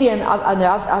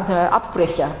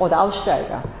Studienabbrecher oder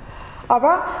Aussteiger.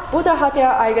 Aber Buddha hat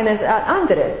ja eine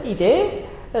andere Idee.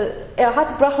 Er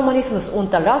hat Brahmanismus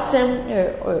unterlassen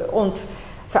und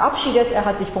verabschiedet, er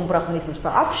hat sich vom Brahmanismus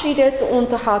verabschiedet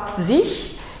und hat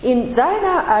sich in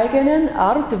seiner eigenen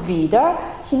Art wieder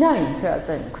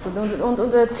hineinversenkt. Und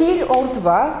unser Zielort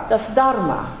war das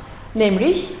Dharma,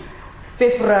 nämlich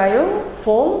Befreiung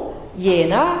von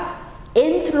jener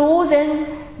endlosen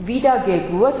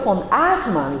Wiedergeburt von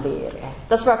Atman-Lehre.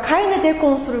 Das war keine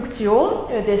Dekonstruktion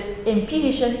des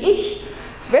empirischen Ich.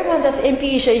 Wenn man das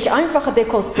empirische Ich einfach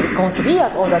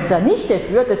dekonstruiert oder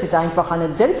zernichtet wird, das ist einfach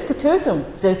eine Selbsttötung,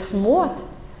 Selbstmord,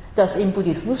 das im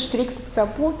Buddhismus strikt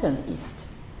verboten ist.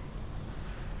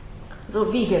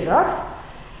 So wie gesagt,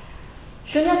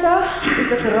 Shunyata ist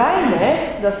das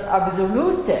Reine, das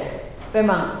Absolute. Wenn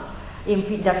man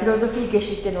in der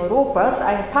Philosophiegeschichte in Europas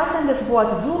ein passendes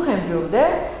Wort suchen würde,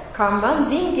 kann man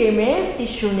sinngemäß die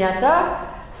Shunyata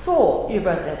so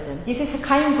übersetzen. Dies ist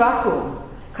kein Vakuum,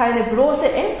 keine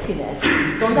bloße Emptiness,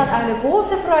 sondern eine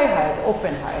große Freiheit,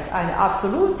 Offenheit, ein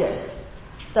Absolutes,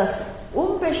 das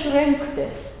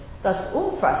Unbeschränktes, das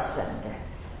Umfassende,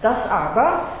 das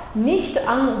aber nicht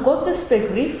an Gottes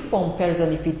Begriff von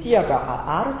personifizierbarer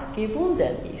Art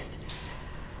gebunden ist.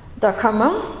 Da kann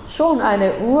man schon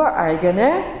eine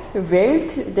ureigene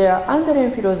Welt der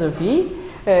anderen Philosophie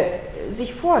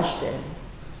sich vorstellen.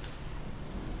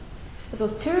 Also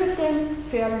töten,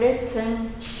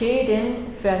 verletzen,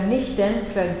 schäden, vernichten,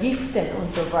 vergiften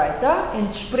und so weiter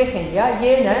entsprechen ja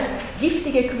jener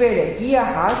giftige Quelle, Gier,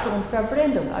 Hass und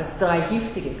Verblendung als 3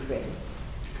 giftige Quellen,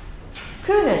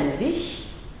 können sich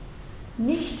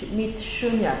nicht mit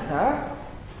Shunyata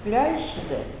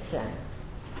gleichsetzen,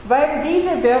 weil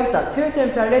diese Wörter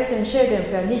töten, verletzen, schäden,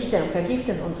 vernichten,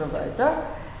 vergiften und so weiter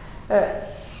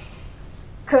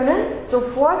können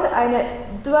sofort eine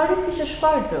dualistische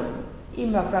Spaltung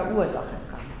immer verursachen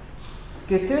kann.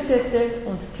 Getötete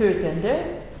und Tötende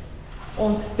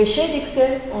und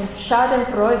Beschädigte und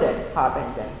Schadenfreude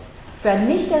habende,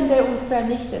 Vernichtende und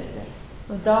Vernichtete.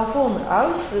 Und davon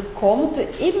aus kommt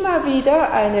immer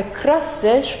wieder eine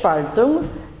krasse Spaltung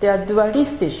der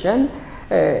dualistischen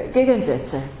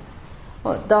Gegensätze.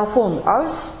 Und davon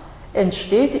aus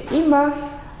entsteht immer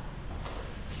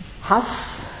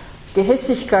Hass,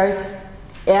 Gehässigkeit,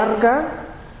 Ärger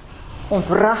und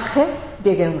Rache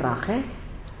gegen Rache,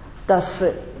 dass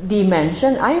die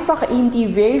Menschen einfach in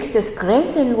die Welt des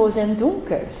grenzenlosen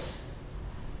Dunkels,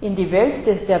 in die Welt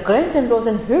der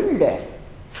grenzenlosen Hülle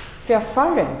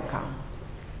verfallen kann.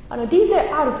 Also diese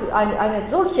Art, eine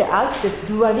solche Art des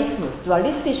Dualismus,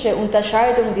 dualistische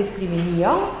Unterscheidung,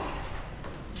 Diskriminierung,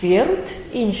 wird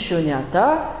in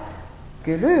Shunyata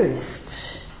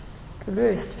gelöst.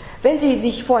 Wenn Sie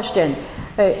sich vorstellen,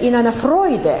 in einer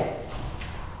Freude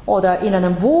oder in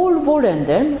einem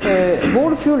wohlwollenden,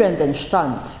 wohlfühlenden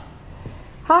Stand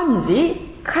haben Sie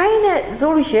keine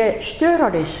solche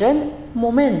störrisches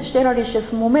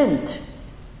Moment,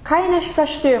 keine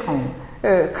Verstörung,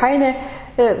 keine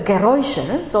Geräusche,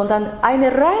 sondern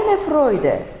eine reine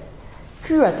Freude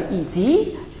führt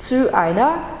Sie zu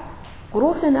einer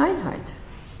großen Einheit,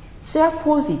 sehr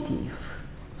positiv,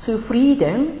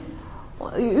 zufrieden,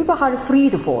 überall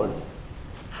friedvoll.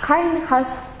 Kein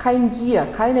Hass, kein Gier,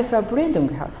 keine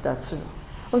Verblendung hat dazu.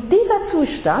 Und dieser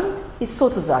Zustand ist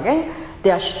sozusagen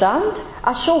der Stand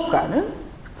Ashoka, ne?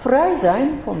 Frei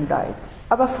sein vom Leid,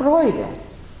 aber Freude.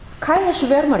 Keine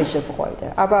schwärmerische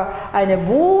Freude, aber eine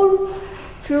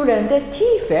wohlfühlende,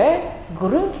 tiefe,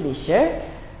 gründliche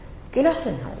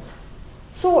Gelassenheit.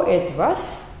 So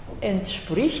etwas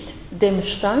entspricht dem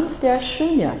Stand der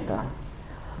Shunyata.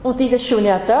 Und diese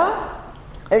Shunyata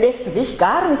lässt sich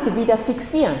gar nicht wieder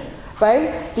fixieren, weil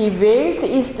die Welt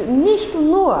ist nicht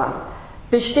nur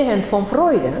bestehend von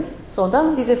Freude,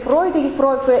 sondern dieser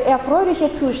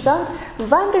erfreuliche Zustand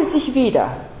wandelt sich wieder.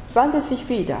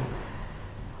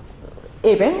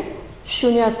 Eben,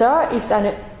 Shunyata ist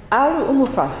eine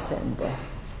allumfassende,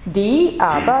 die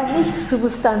aber nicht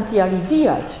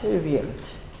substantialisiert wird.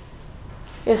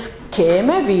 Es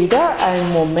käme wieder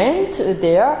ein Moment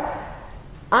der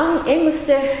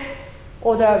engste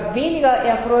oder weniger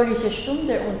erfreuliche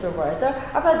Stunde und so weiter,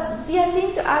 aber wir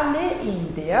sind alle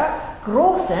in der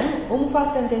großen,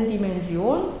 umfassenden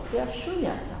Dimension der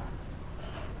Shunyata.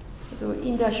 Also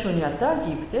in der Shunyata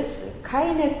gibt es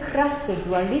keine krasse,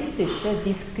 dualistische,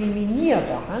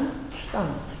 diskriminierbaren Stand.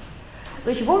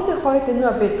 Also ich wollte heute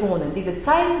nur betonen, diese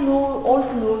Zeit Null,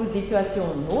 Ort Null,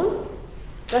 Situation Null,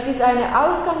 das ist eine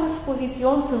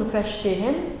Ausgangsposition zum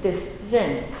Verstehen des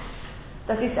Zen.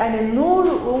 Das ist eine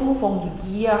Nullung von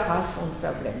Gier, Hass und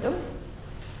Verblendung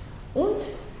und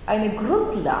eine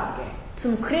Grundlage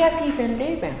zum kreativen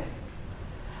Leben.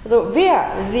 Also wer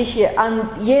sich an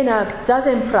jener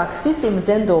Zazen-Praxis im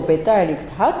Zendo beteiligt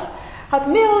hat, hat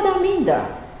mehr oder minder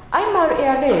einmal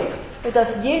erlebt,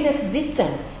 dass jenes Sitzen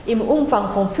im Umfang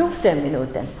von 15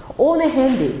 Minuten, ohne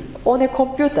Handy, ohne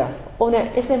Computer,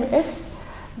 ohne SMS,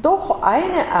 doch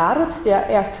eine Art der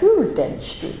erfüllten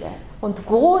Stille und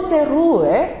große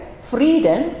Ruhe,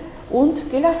 Frieden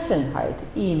und Gelassenheit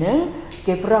ihnen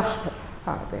gebracht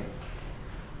habe.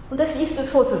 Und das ist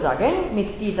sozusagen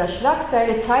mit dieser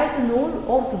Schlagzeile Zeit Null,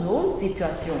 Ort Null,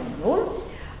 Situation Null,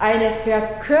 eine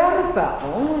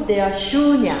Verkörperung der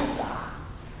Shunyata,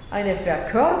 eine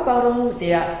Verkörperung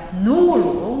der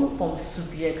Nullung vom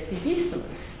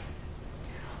Subjektivismus.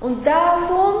 Und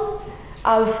davon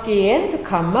Ausgehend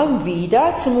kann man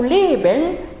wieder zum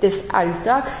Leben des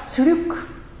Alltags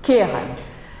zurückkehren.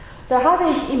 Da habe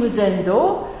ich im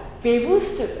Sendo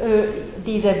bewusst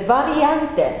diese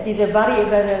Variante, diese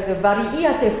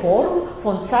variierte Form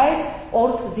von Zeit,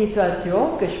 Ort,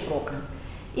 Situation gesprochen.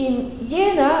 In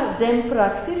jener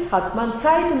Zen-Praxis hat man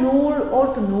Zeit 0,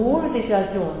 Ort 0,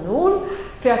 Situation 0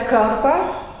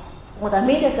 verkörpert oder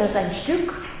mindestens ein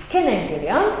Stück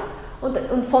kennengelernt. Und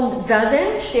von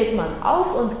Zazen steht man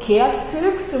auf und kehrt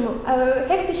zurück zum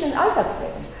hektischen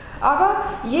Alltagsleben. Aber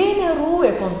jene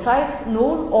Ruhe von Zeit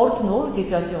 0, Ort 0,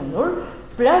 Situation 0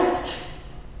 bleibt.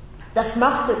 Das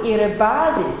macht ihre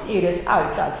Basis ihres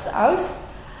Alltags aus.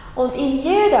 Und in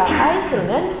jeder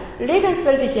einzelnen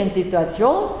lebensweltlichen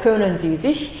Situation können Sie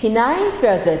sich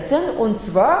hineinversetzen, und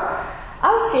zwar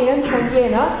ausgehend von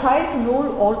jener Zeit 0,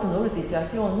 Ort 0,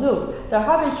 Situation 0. Da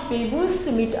habe ich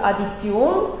bewusst mit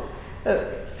Addition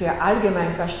für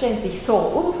allgemein verständlich so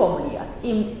umformuliert.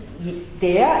 In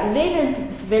der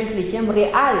lebensweltlichen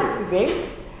Realwelt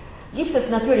gibt es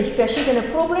natürlich verschiedene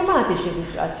problematische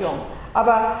Situationen,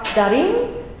 aber darin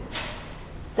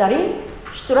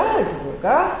strahlt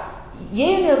sogar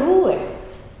jene Ruhe.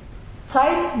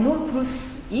 Zeit 0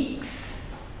 plus x,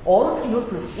 Ort 0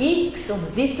 plus x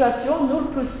und Situation 0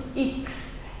 plus x.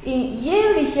 In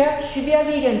jeglicher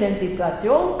schwerwiegenden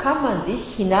Situation kann man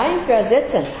sich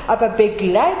hineinversetzen, aber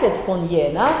begleitet von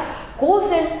jener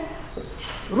großen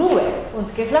Ruhe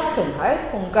und Gelassenheit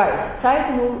vom Geist. Zeit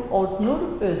 0, Ort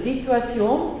 0,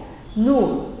 Situation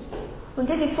 0. Und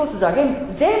das ist sozusagen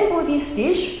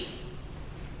zen-buddhistisch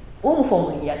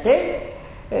umformulierte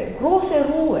große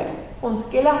Ruhe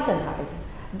und Gelassenheit.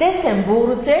 Deren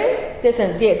Wurzel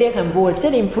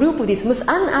im Frühbuddhismus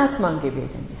Anatmen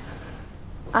gewesen ist.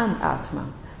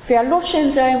 Anatmen. Verloschen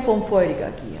sein von feuriger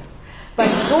Gier. Bei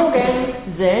Dogen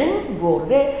Zen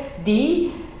wurde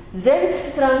die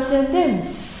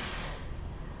Selbsttranszendenz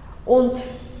und,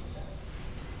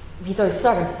 wie soll ich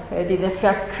sagen, diese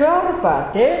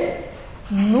verkörperte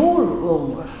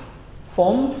Nullung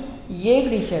von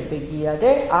jeglicher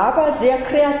Begierde, aber sehr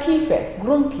kreative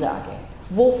Grundlage,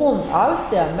 wovon aus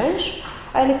der Mensch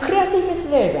ein kreatives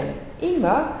Leben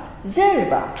immer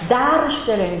selber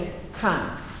darstellen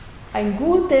kann. Ein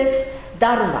gutes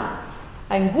Dharma,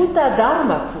 ein guter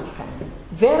Dharma-Kuchen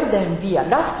werden wir.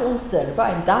 Lasst uns selber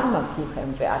ein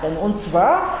Dharma-Kuchen werden. Und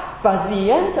zwar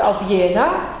basierend auf jener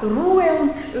Ruhe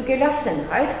und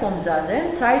Gelassenheit von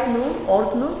Zazen, Zeit 0,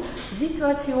 Ort 0,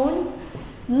 Situation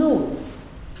 0.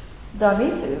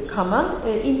 Damit kann man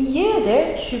in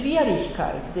jede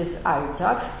Schwierigkeit des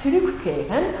Alltags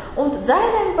zurückkehren und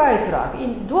seinen Beitrag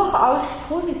in durchaus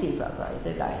positiver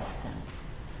Weise leisten.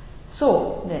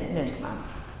 So nennt man.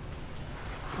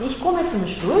 Ich komme zum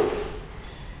Schluss.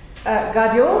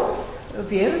 Gabyo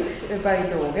wird bei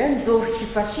Dogen durch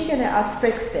verschiedene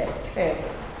Aspekte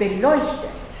beleuchtet.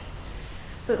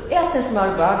 So, erstens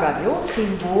mal war Gabyo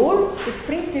Symbol des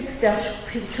Prinzips der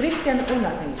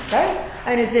Schriftenunabhängigkeit,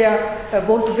 eine sehr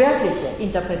wortwörtliche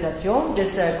Interpretation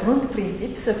des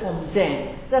Grundprinzips von Zen.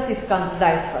 Das ist ganz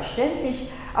leicht verständlich,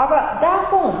 aber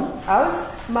davon aus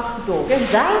macht Dogen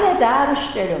seine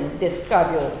Darstellung des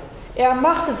Gabyo. Er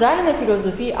macht seine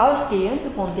Philosophie ausgehend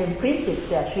von dem Prinzip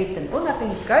der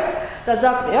Schriftenunabhängigkeit. Da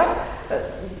sagt er,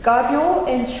 Gabyo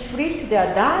entspricht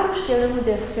der Darstellung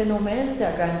des Phänomens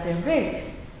der ganzen Welt.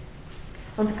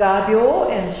 Und Gabyo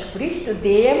entspricht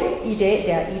der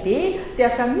Idee der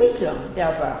Vermittlung der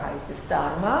Wahrheit des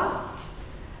Dharma.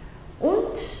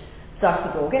 Und,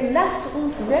 sagt Dogen, lasst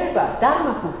uns selber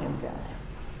Dharma-Kuchen werden.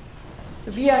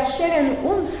 Wir stellen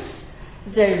uns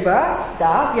selber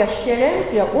dar, wir stellen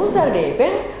für unser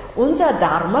Leben, unser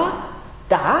Dharma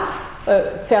dar,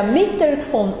 vermittelt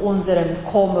von unserem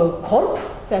Kopf,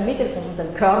 vermittelt von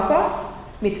unserem Körper,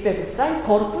 mit Bewusstsein,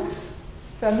 Korpus,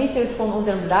 vermittelt von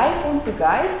unserem Leib und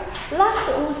Geist, lasst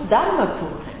uns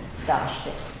Dharma-Kuchen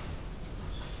darstellen.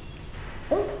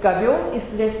 Und Gabyo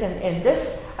ist letzten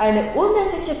Endes eine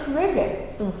unendliche Quelle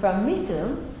zum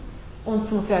Vermitteln und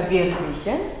zum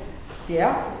Verwirklichen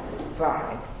der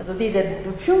Wahrheit. Also diese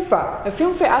fünf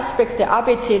Aspekte A,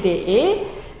 B, C, D, E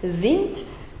sind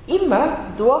immer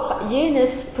durch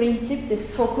jenes Prinzip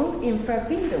des Soku in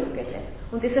Verbindung gesetzt.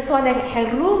 Und es ist so ein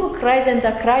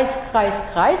herumkreisender Kreis,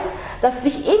 das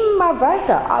sich immer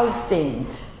weiter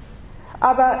ausdehnt.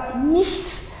 Aber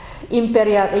nichts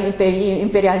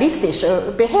imperialistisch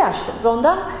beherrscht,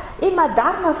 sondern immer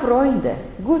Dharma-Freunde,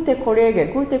 gute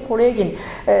Kollegen, gute Kolleginnen,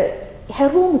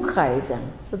 herumkreisen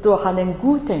durch einen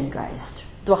guten Geist,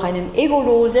 durch einen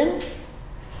egolosen,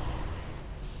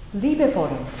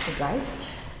 liebevollen Geist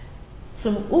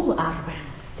zum Umarmen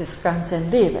des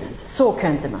ganzen Lebens. So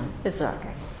könnte man es sagen.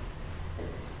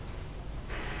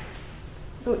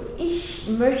 So, ich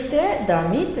möchte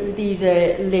damit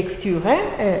diese Lektüre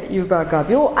über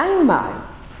Gabio einmal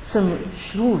zum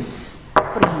Schluss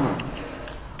bringen.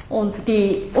 Und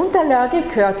die Unterlage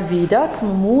gehört wieder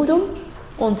zum Modul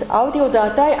und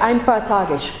Audiodatei ein paar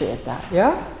Tage später.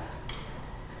 Ja?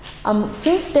 Am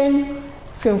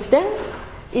 5.5.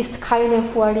 ist keine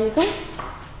Vorlesung.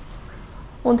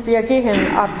 Und wir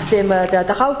gehen ab dem der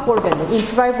darauffolgenden, in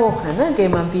 2 Wochen,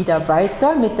 gehen wir wieder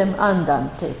weiter mit dem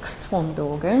anderen Text von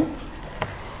Dogen.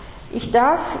 Ich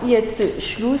darf jetzt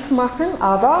Schluss machen,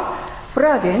 aber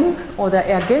Fragen oder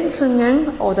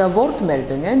Ergänzungen oder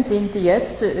Wortmeldungen sind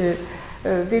jetzt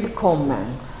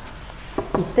willkommen.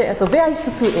 Bitte, also wer ist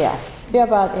zuerst? Wer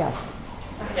war erst?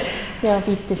 Ja,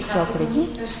 bitte, Frau Friedrich. Ich habe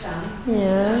nicht verstanden.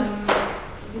 Ja.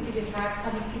 Wie Sie gesagt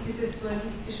haben, es gibt dieses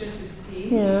dualistische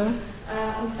System Ja.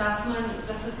 Und dass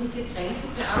das nicht getrennt zu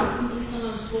beachten ist,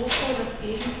 sondern so das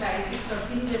gegenseitig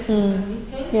verbindet und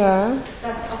vermittelt, Ja.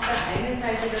 dass auf der einen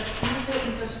Seite das Gute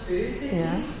und das Böse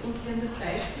ist. Und Sie haben das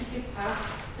Beispiel gebracht,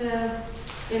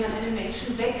 wenn man einen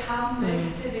Menschen weghaben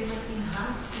möchte, wenn man ihn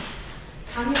hasst.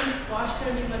 Ich kann mir nicht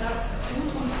vorstellen, wie man das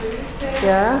Gut und Böse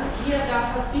hier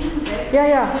da verbindet,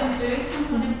 von dem Bösen,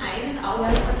 von dem einen auch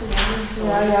etwas lernen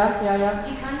soll.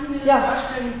 Wie kann ich mir das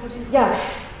vorstellen im Buddhismus? Ja,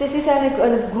 das ist ein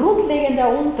grundlegender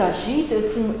Unterschied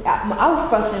zum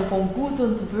Auffassen von Gut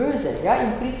und Böse, ja,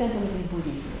 im Christentum und im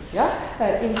Buddhismus. Ja.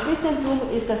 Im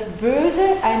Christentum ist das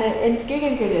Böse eine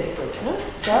entgegengesetzte, ne?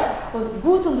 Ja, und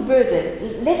Gut und Böse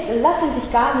lassen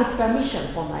sich gar nicht vermischen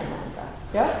voneinander.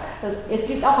 Ja? Es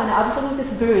gibt auch ein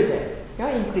absolutes Böse, ja,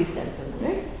 im Christentum. Ne?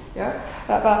 Ja?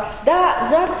 Aber da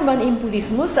sagt man im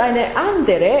Buddhismus eine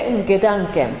andere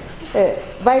Gedanke,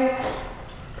 weil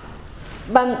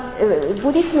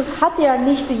Buddhismus hat ja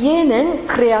nicht jenes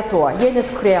Kreator,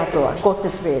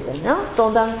 Gotteswesen, ja?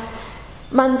 Sondern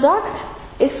man sagt,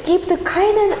 es gibt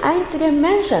keinen einzigen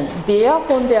Menschen, der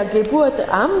von der Geburt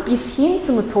an bis hin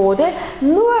zum Tode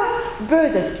nur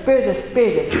Böses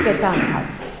getan hat.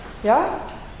 Ja?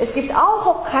 Es gibt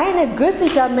auch keinen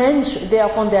göttlichen Mensch, der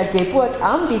von der Geburt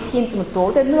an bis hin zum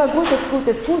Tode nur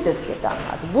Gutes getan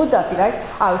hat. Buddha vielleicht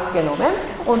ausgenommen.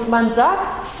 Und man sagt,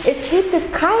 es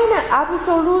gibt kein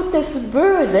absolutes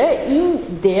Böse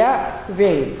in der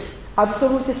Welt.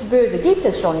 Absolutes Böse gibt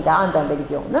es schon in der anderen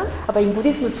Religion, ne? Aber im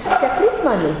Buddhismus kriegt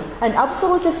man nicht ein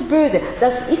absolutes Böse.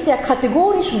 Das ist ja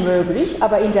kategorisch möglich,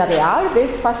 aber in der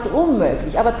Realwelt fast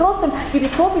unmöglich. Aber trotzdem gibt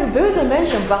es so viele böse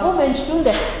Menschen. Warum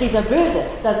entstünde dieser Böse?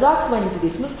 Da sagt man im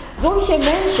Buddhismus, solche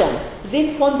Menschen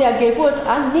sind von der Geburt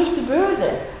an nicht böse,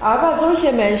 aber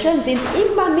solche Menschen sind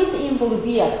immer mit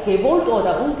involviert, gewollt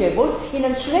oder ungewollt, in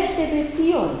eine schlechte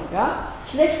Beziehung, ja?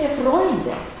 Schlechte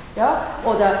Freunde. Ja,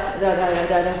 oder der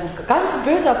ganz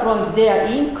böser Freund, der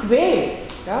ihn quält,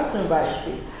 ja, zum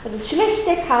Beispiel. Also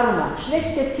schlechte Karma,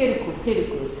 schlechte Zirkus,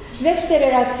 schlechte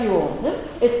Relation. Ne?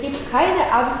 Es gibt keine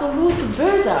absolut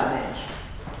böser Mensch,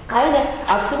 keine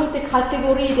absolute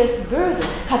Kategorie des Bösen.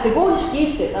 Kategorisch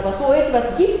gibt es, aber so etwas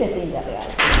gibt es in der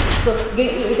Realwelt. So,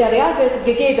 in der Realwelt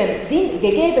gegeben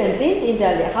sind in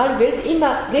der Realwelt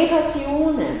immer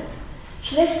Relationen,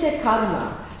 schlechte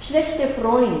Karma, schlechte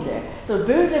Freunde, so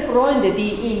böse Freunde,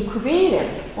 die ihn quälen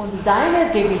und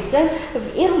seine Gewissen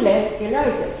irre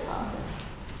geleitet haben.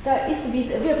 Da ist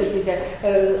wirklich diese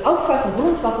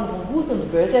Grundfassung von Gut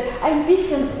und Böse ein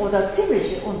bisschen oder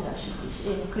ziemlich unterschiedlich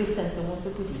im Christentum und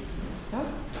im Buddhismus. Ja?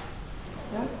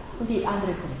 Ja? Und die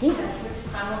andere Kollegin? Ich würde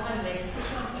fragen, ob man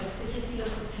westliche und östliche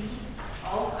Philosophie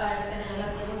auch als eine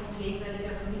Relation von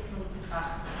gegenseitiger Vermittlung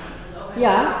betrachten kann. Also auch als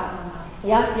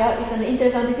Ja, ist eine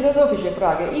interessante philosophische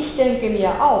Frage. Ich denke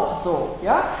mir auch so.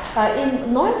 Ja?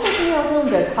 Im 19.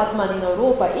 Jahrhundert hat man in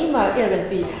Europa immer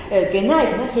irgendwie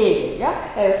geneigt, ne? Hegel. Ja?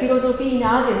 Philosophie in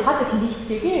Asien hat es nicht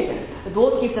gegeben.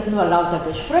 Dort gibt es nur lauter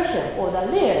Gespräche oder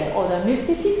Lehre oder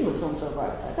Mystizismus und so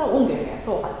weiter. Also ungefähr,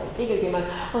 so hat Hegel gemeint.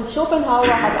 Und Schopenhauer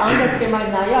hat anders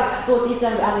gemeint, dort ist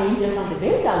eine interessante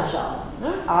Weltanschauung.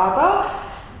 Ne? Aber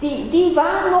die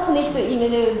waren noch nicht in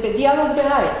den Dialog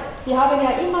bereit. Die haben ja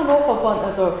immer noch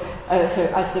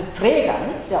als Träger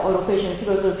der europäischen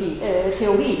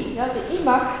Theorie,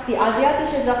 immer die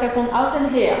asiatische Sache von außen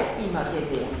her immer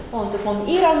gesehen und von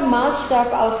ihrem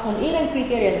Maßstab aus, von ihren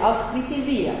Kriterien aus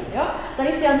kritisieren. Ja? Da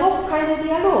ist ja noch kein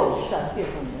Dialog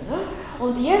stattgefunden. Ne?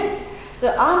 Und jetzt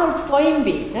Arnold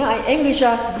Toynbee, ein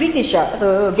britischer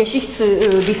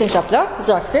Geschichtswissenschaftler,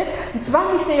 sagte, im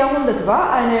 20. Jahrhundert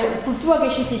war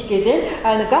kulturgeschichtlich gesehen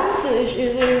ein ganz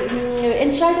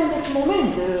entscheidendes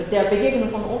Moment der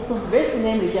Begegnung von Ost und West,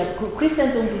 nämlich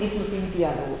Christentum und Buddhismus im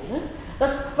Dialog. Ne?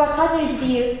 Das war tatsächlich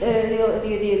die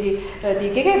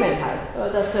Gegebenheit,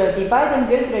 dass die beiden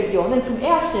Weltregionen zum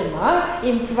ersten Mal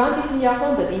im 20.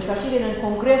 Jahrhundert in verschiedenen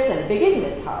Kongressen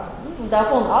begegnet haben. Und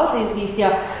davon aus ist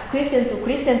ja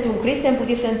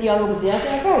Christen-Buddhisten-Dialog sehr,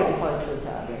 sehr weit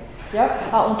heutzutage. Ja?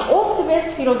 Und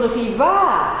Ost-West-Philosophie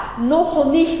war noch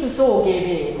nicht so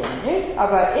gewesen. Nicht?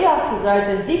 Aber erst seit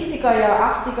den 70er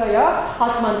Jahren, 80er Jahren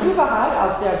hat man überall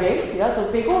auf der Welt so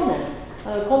begonnen.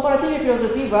 Komparative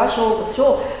Philosophie war schon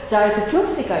seit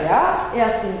 50er Jahren,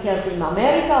 erst in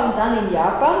Amerika und dann in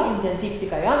Japan, in den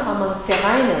 70er Jahren, haben man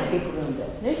Vereine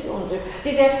gegründet. Nicht? Und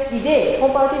diese Idee,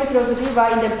 komparative Philosophie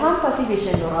war in dem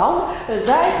panpazifischen Raum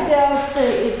seit der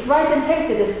zweiten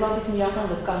Hälfte des 20.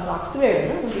 Jahrhunderts ganz aktuell.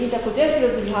 Ne? Und interkulturelle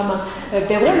Philosophie haben man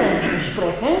begonnen zu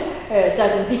sprechen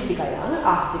seit den 70er Jahren,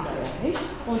 80er Jahren. Nicht?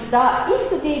 Und da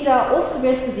ist dieser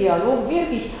Ost-West-Dialog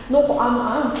wirklich noch am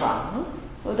Anfang. Ne?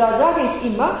 Und da sage ich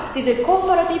immer, diese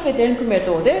komparative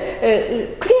Denkmethode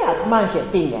klärt manche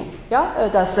Dinge. Ja?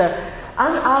 Dass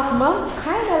Anatmen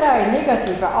keinerlei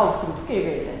negativer Ausdruck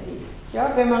gewesen ist.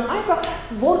 Ja? Wenn man einfach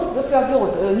Wort für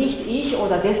Wort nicht Ich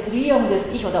oder Destruierung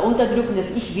des Ich oder Unterdrücken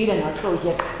des Ich-Willen als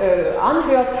solche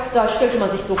anhört, da stellt man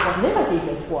sich sofort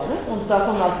Negatives vor. Ne? Und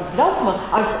davon glaubt man,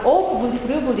 als ob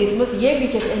Frühbuddhismus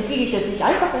jegliches Empirisches sich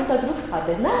einfach unterdrückt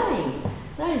hatte. Nein.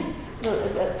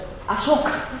 Ashok,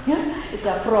 ja, ist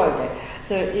ja Freude.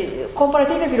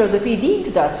 Komparative Philosophie dient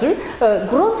dazu,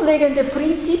 grundlegende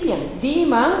Prinzipien, die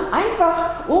man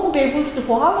einfach unbewusst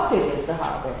vorausgesetzt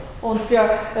habe und für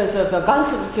ganz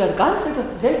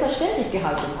selbstverständlich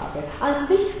gehalten habe, ans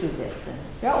Licht zu setzen.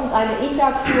 Ja, und eine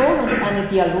Interaktion und einen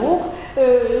Dialog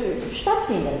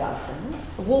stattfinden lassen,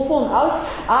 wovon aus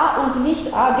A und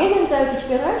nicht A gegenseitig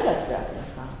bereichert werden.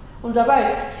 Und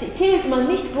dabei zählt man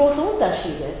nicht große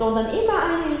Unterschiede, sondern immer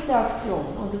eine Interaktion.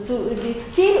 Und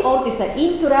Zielort ist eine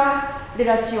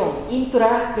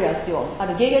Intrarelation,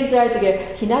 eine gegenseitige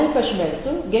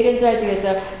Hineinverschmelzung, gegenseitiges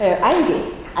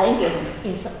Eingehen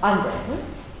ins andere.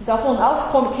 Davon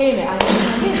aus käme eine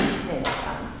Intelligenz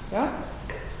an. Ja?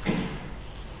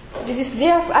 Das ist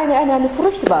ein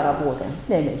fruchtbarer Boden,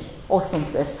 nämlich Ost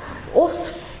und West.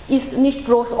 Ost ist nicht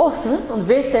bloß Osten und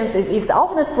Westen ist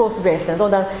auch nicht bloß Westen,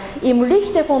 sondern im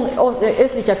Lichte von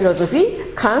östlicher Philosophie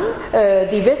kann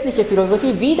die westliche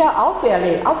Philosophie wieder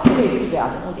aufgelebt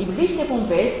werden. Und im Lichte von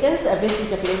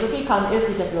westlicher Philosophie kann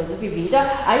östliche Philosophie wieder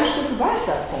ein Stück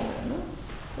weiterkommen. Ne?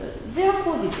 Sehr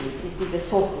positiv ist diese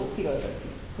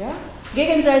Soto-Philosophie. Ja?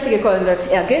 Gegenseitige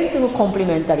Ergänzung und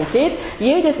Komplementarität,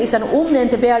 jedes ist ein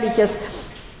unentbehrliches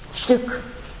Stück.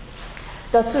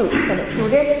 Dazu,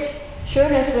 zuletzt,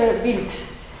 schönes Bild.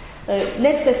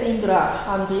 Netz des Indra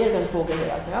haben Sie irgendwo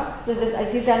gehört. Ja?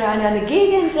 Es ist eine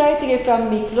gegenseitige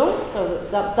Vermittlung,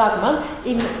 sagt man,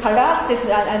 im Palast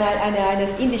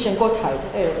eines indischen Gottheit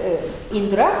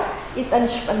Indra ist ein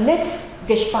Netz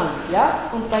gespannt.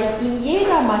 Ja? Und in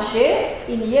jeder Maschee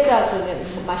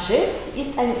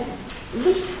ist eine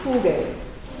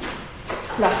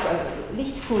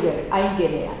Lichtkugel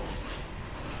eingenäht.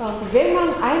 Und wenn man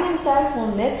einen Teil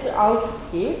vom Netz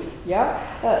aufgibt, ja,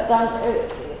 dann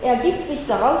ergibt sich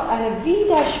daraus eine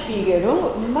Widerspiegelung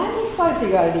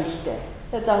mannigfaltiger Lichter.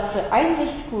 Eine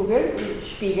Lichtkugel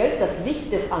spiegelt das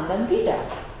Licht des anderen wider.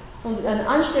 Und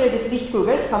anstelle des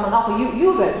Lichtkugels kann man auch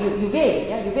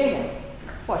Juwelen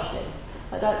vorstellen.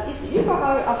 Da ist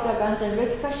überall auf der ganzen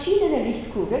Welt verschiedene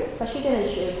Lichtkugeln, verschiedene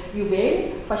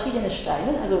Juwelen, verschiedene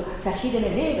Steine, also verschiedene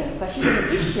Leben, verschiedene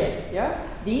Ische. Ja?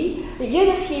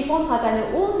 Jedes hiervon hat eine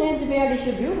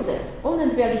unentbehrliche Würde,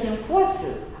 unentbehrlichen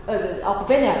Vorzug, auch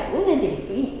wenn er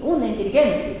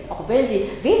unintelligent ist, auch wenn sie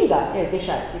weniger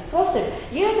gescheit ist. Trotzdem,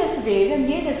 jedes Leben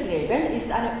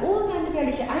ist eine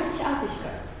unentbehrliche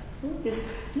Einzigartigkeit. Das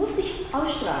muss sich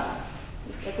ausstrahlen.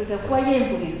 Das ist der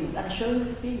Foyer-Buddhismus, ein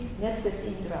schönes Bild, Netz des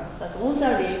Indras, dass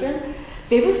unser Leben,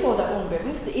 bewusst oder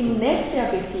unbewusst, im Netz der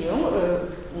Beziehung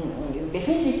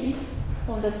befindlich ist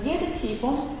und dass jedes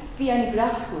hiervon wie eine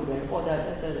Glaskugel oder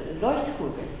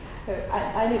Leuchtkugel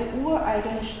eine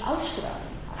ureigene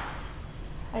Ausstrahlung hat.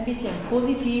 Ein bisschen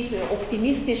positiv,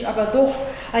 optimistisch, aber doch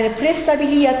eine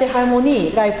prästabilierte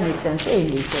Harmonie, Leibnizens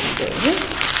ähnliche Idee. Ne?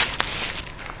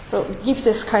 So, gibt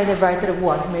es keine weitere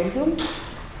Wortmeldung?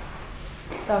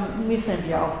 Dann müssen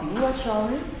wir auf die Uhr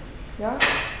schauen. Ja?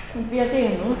 Und wir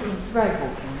sehen uns in 2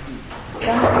 Wochen.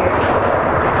 Danke.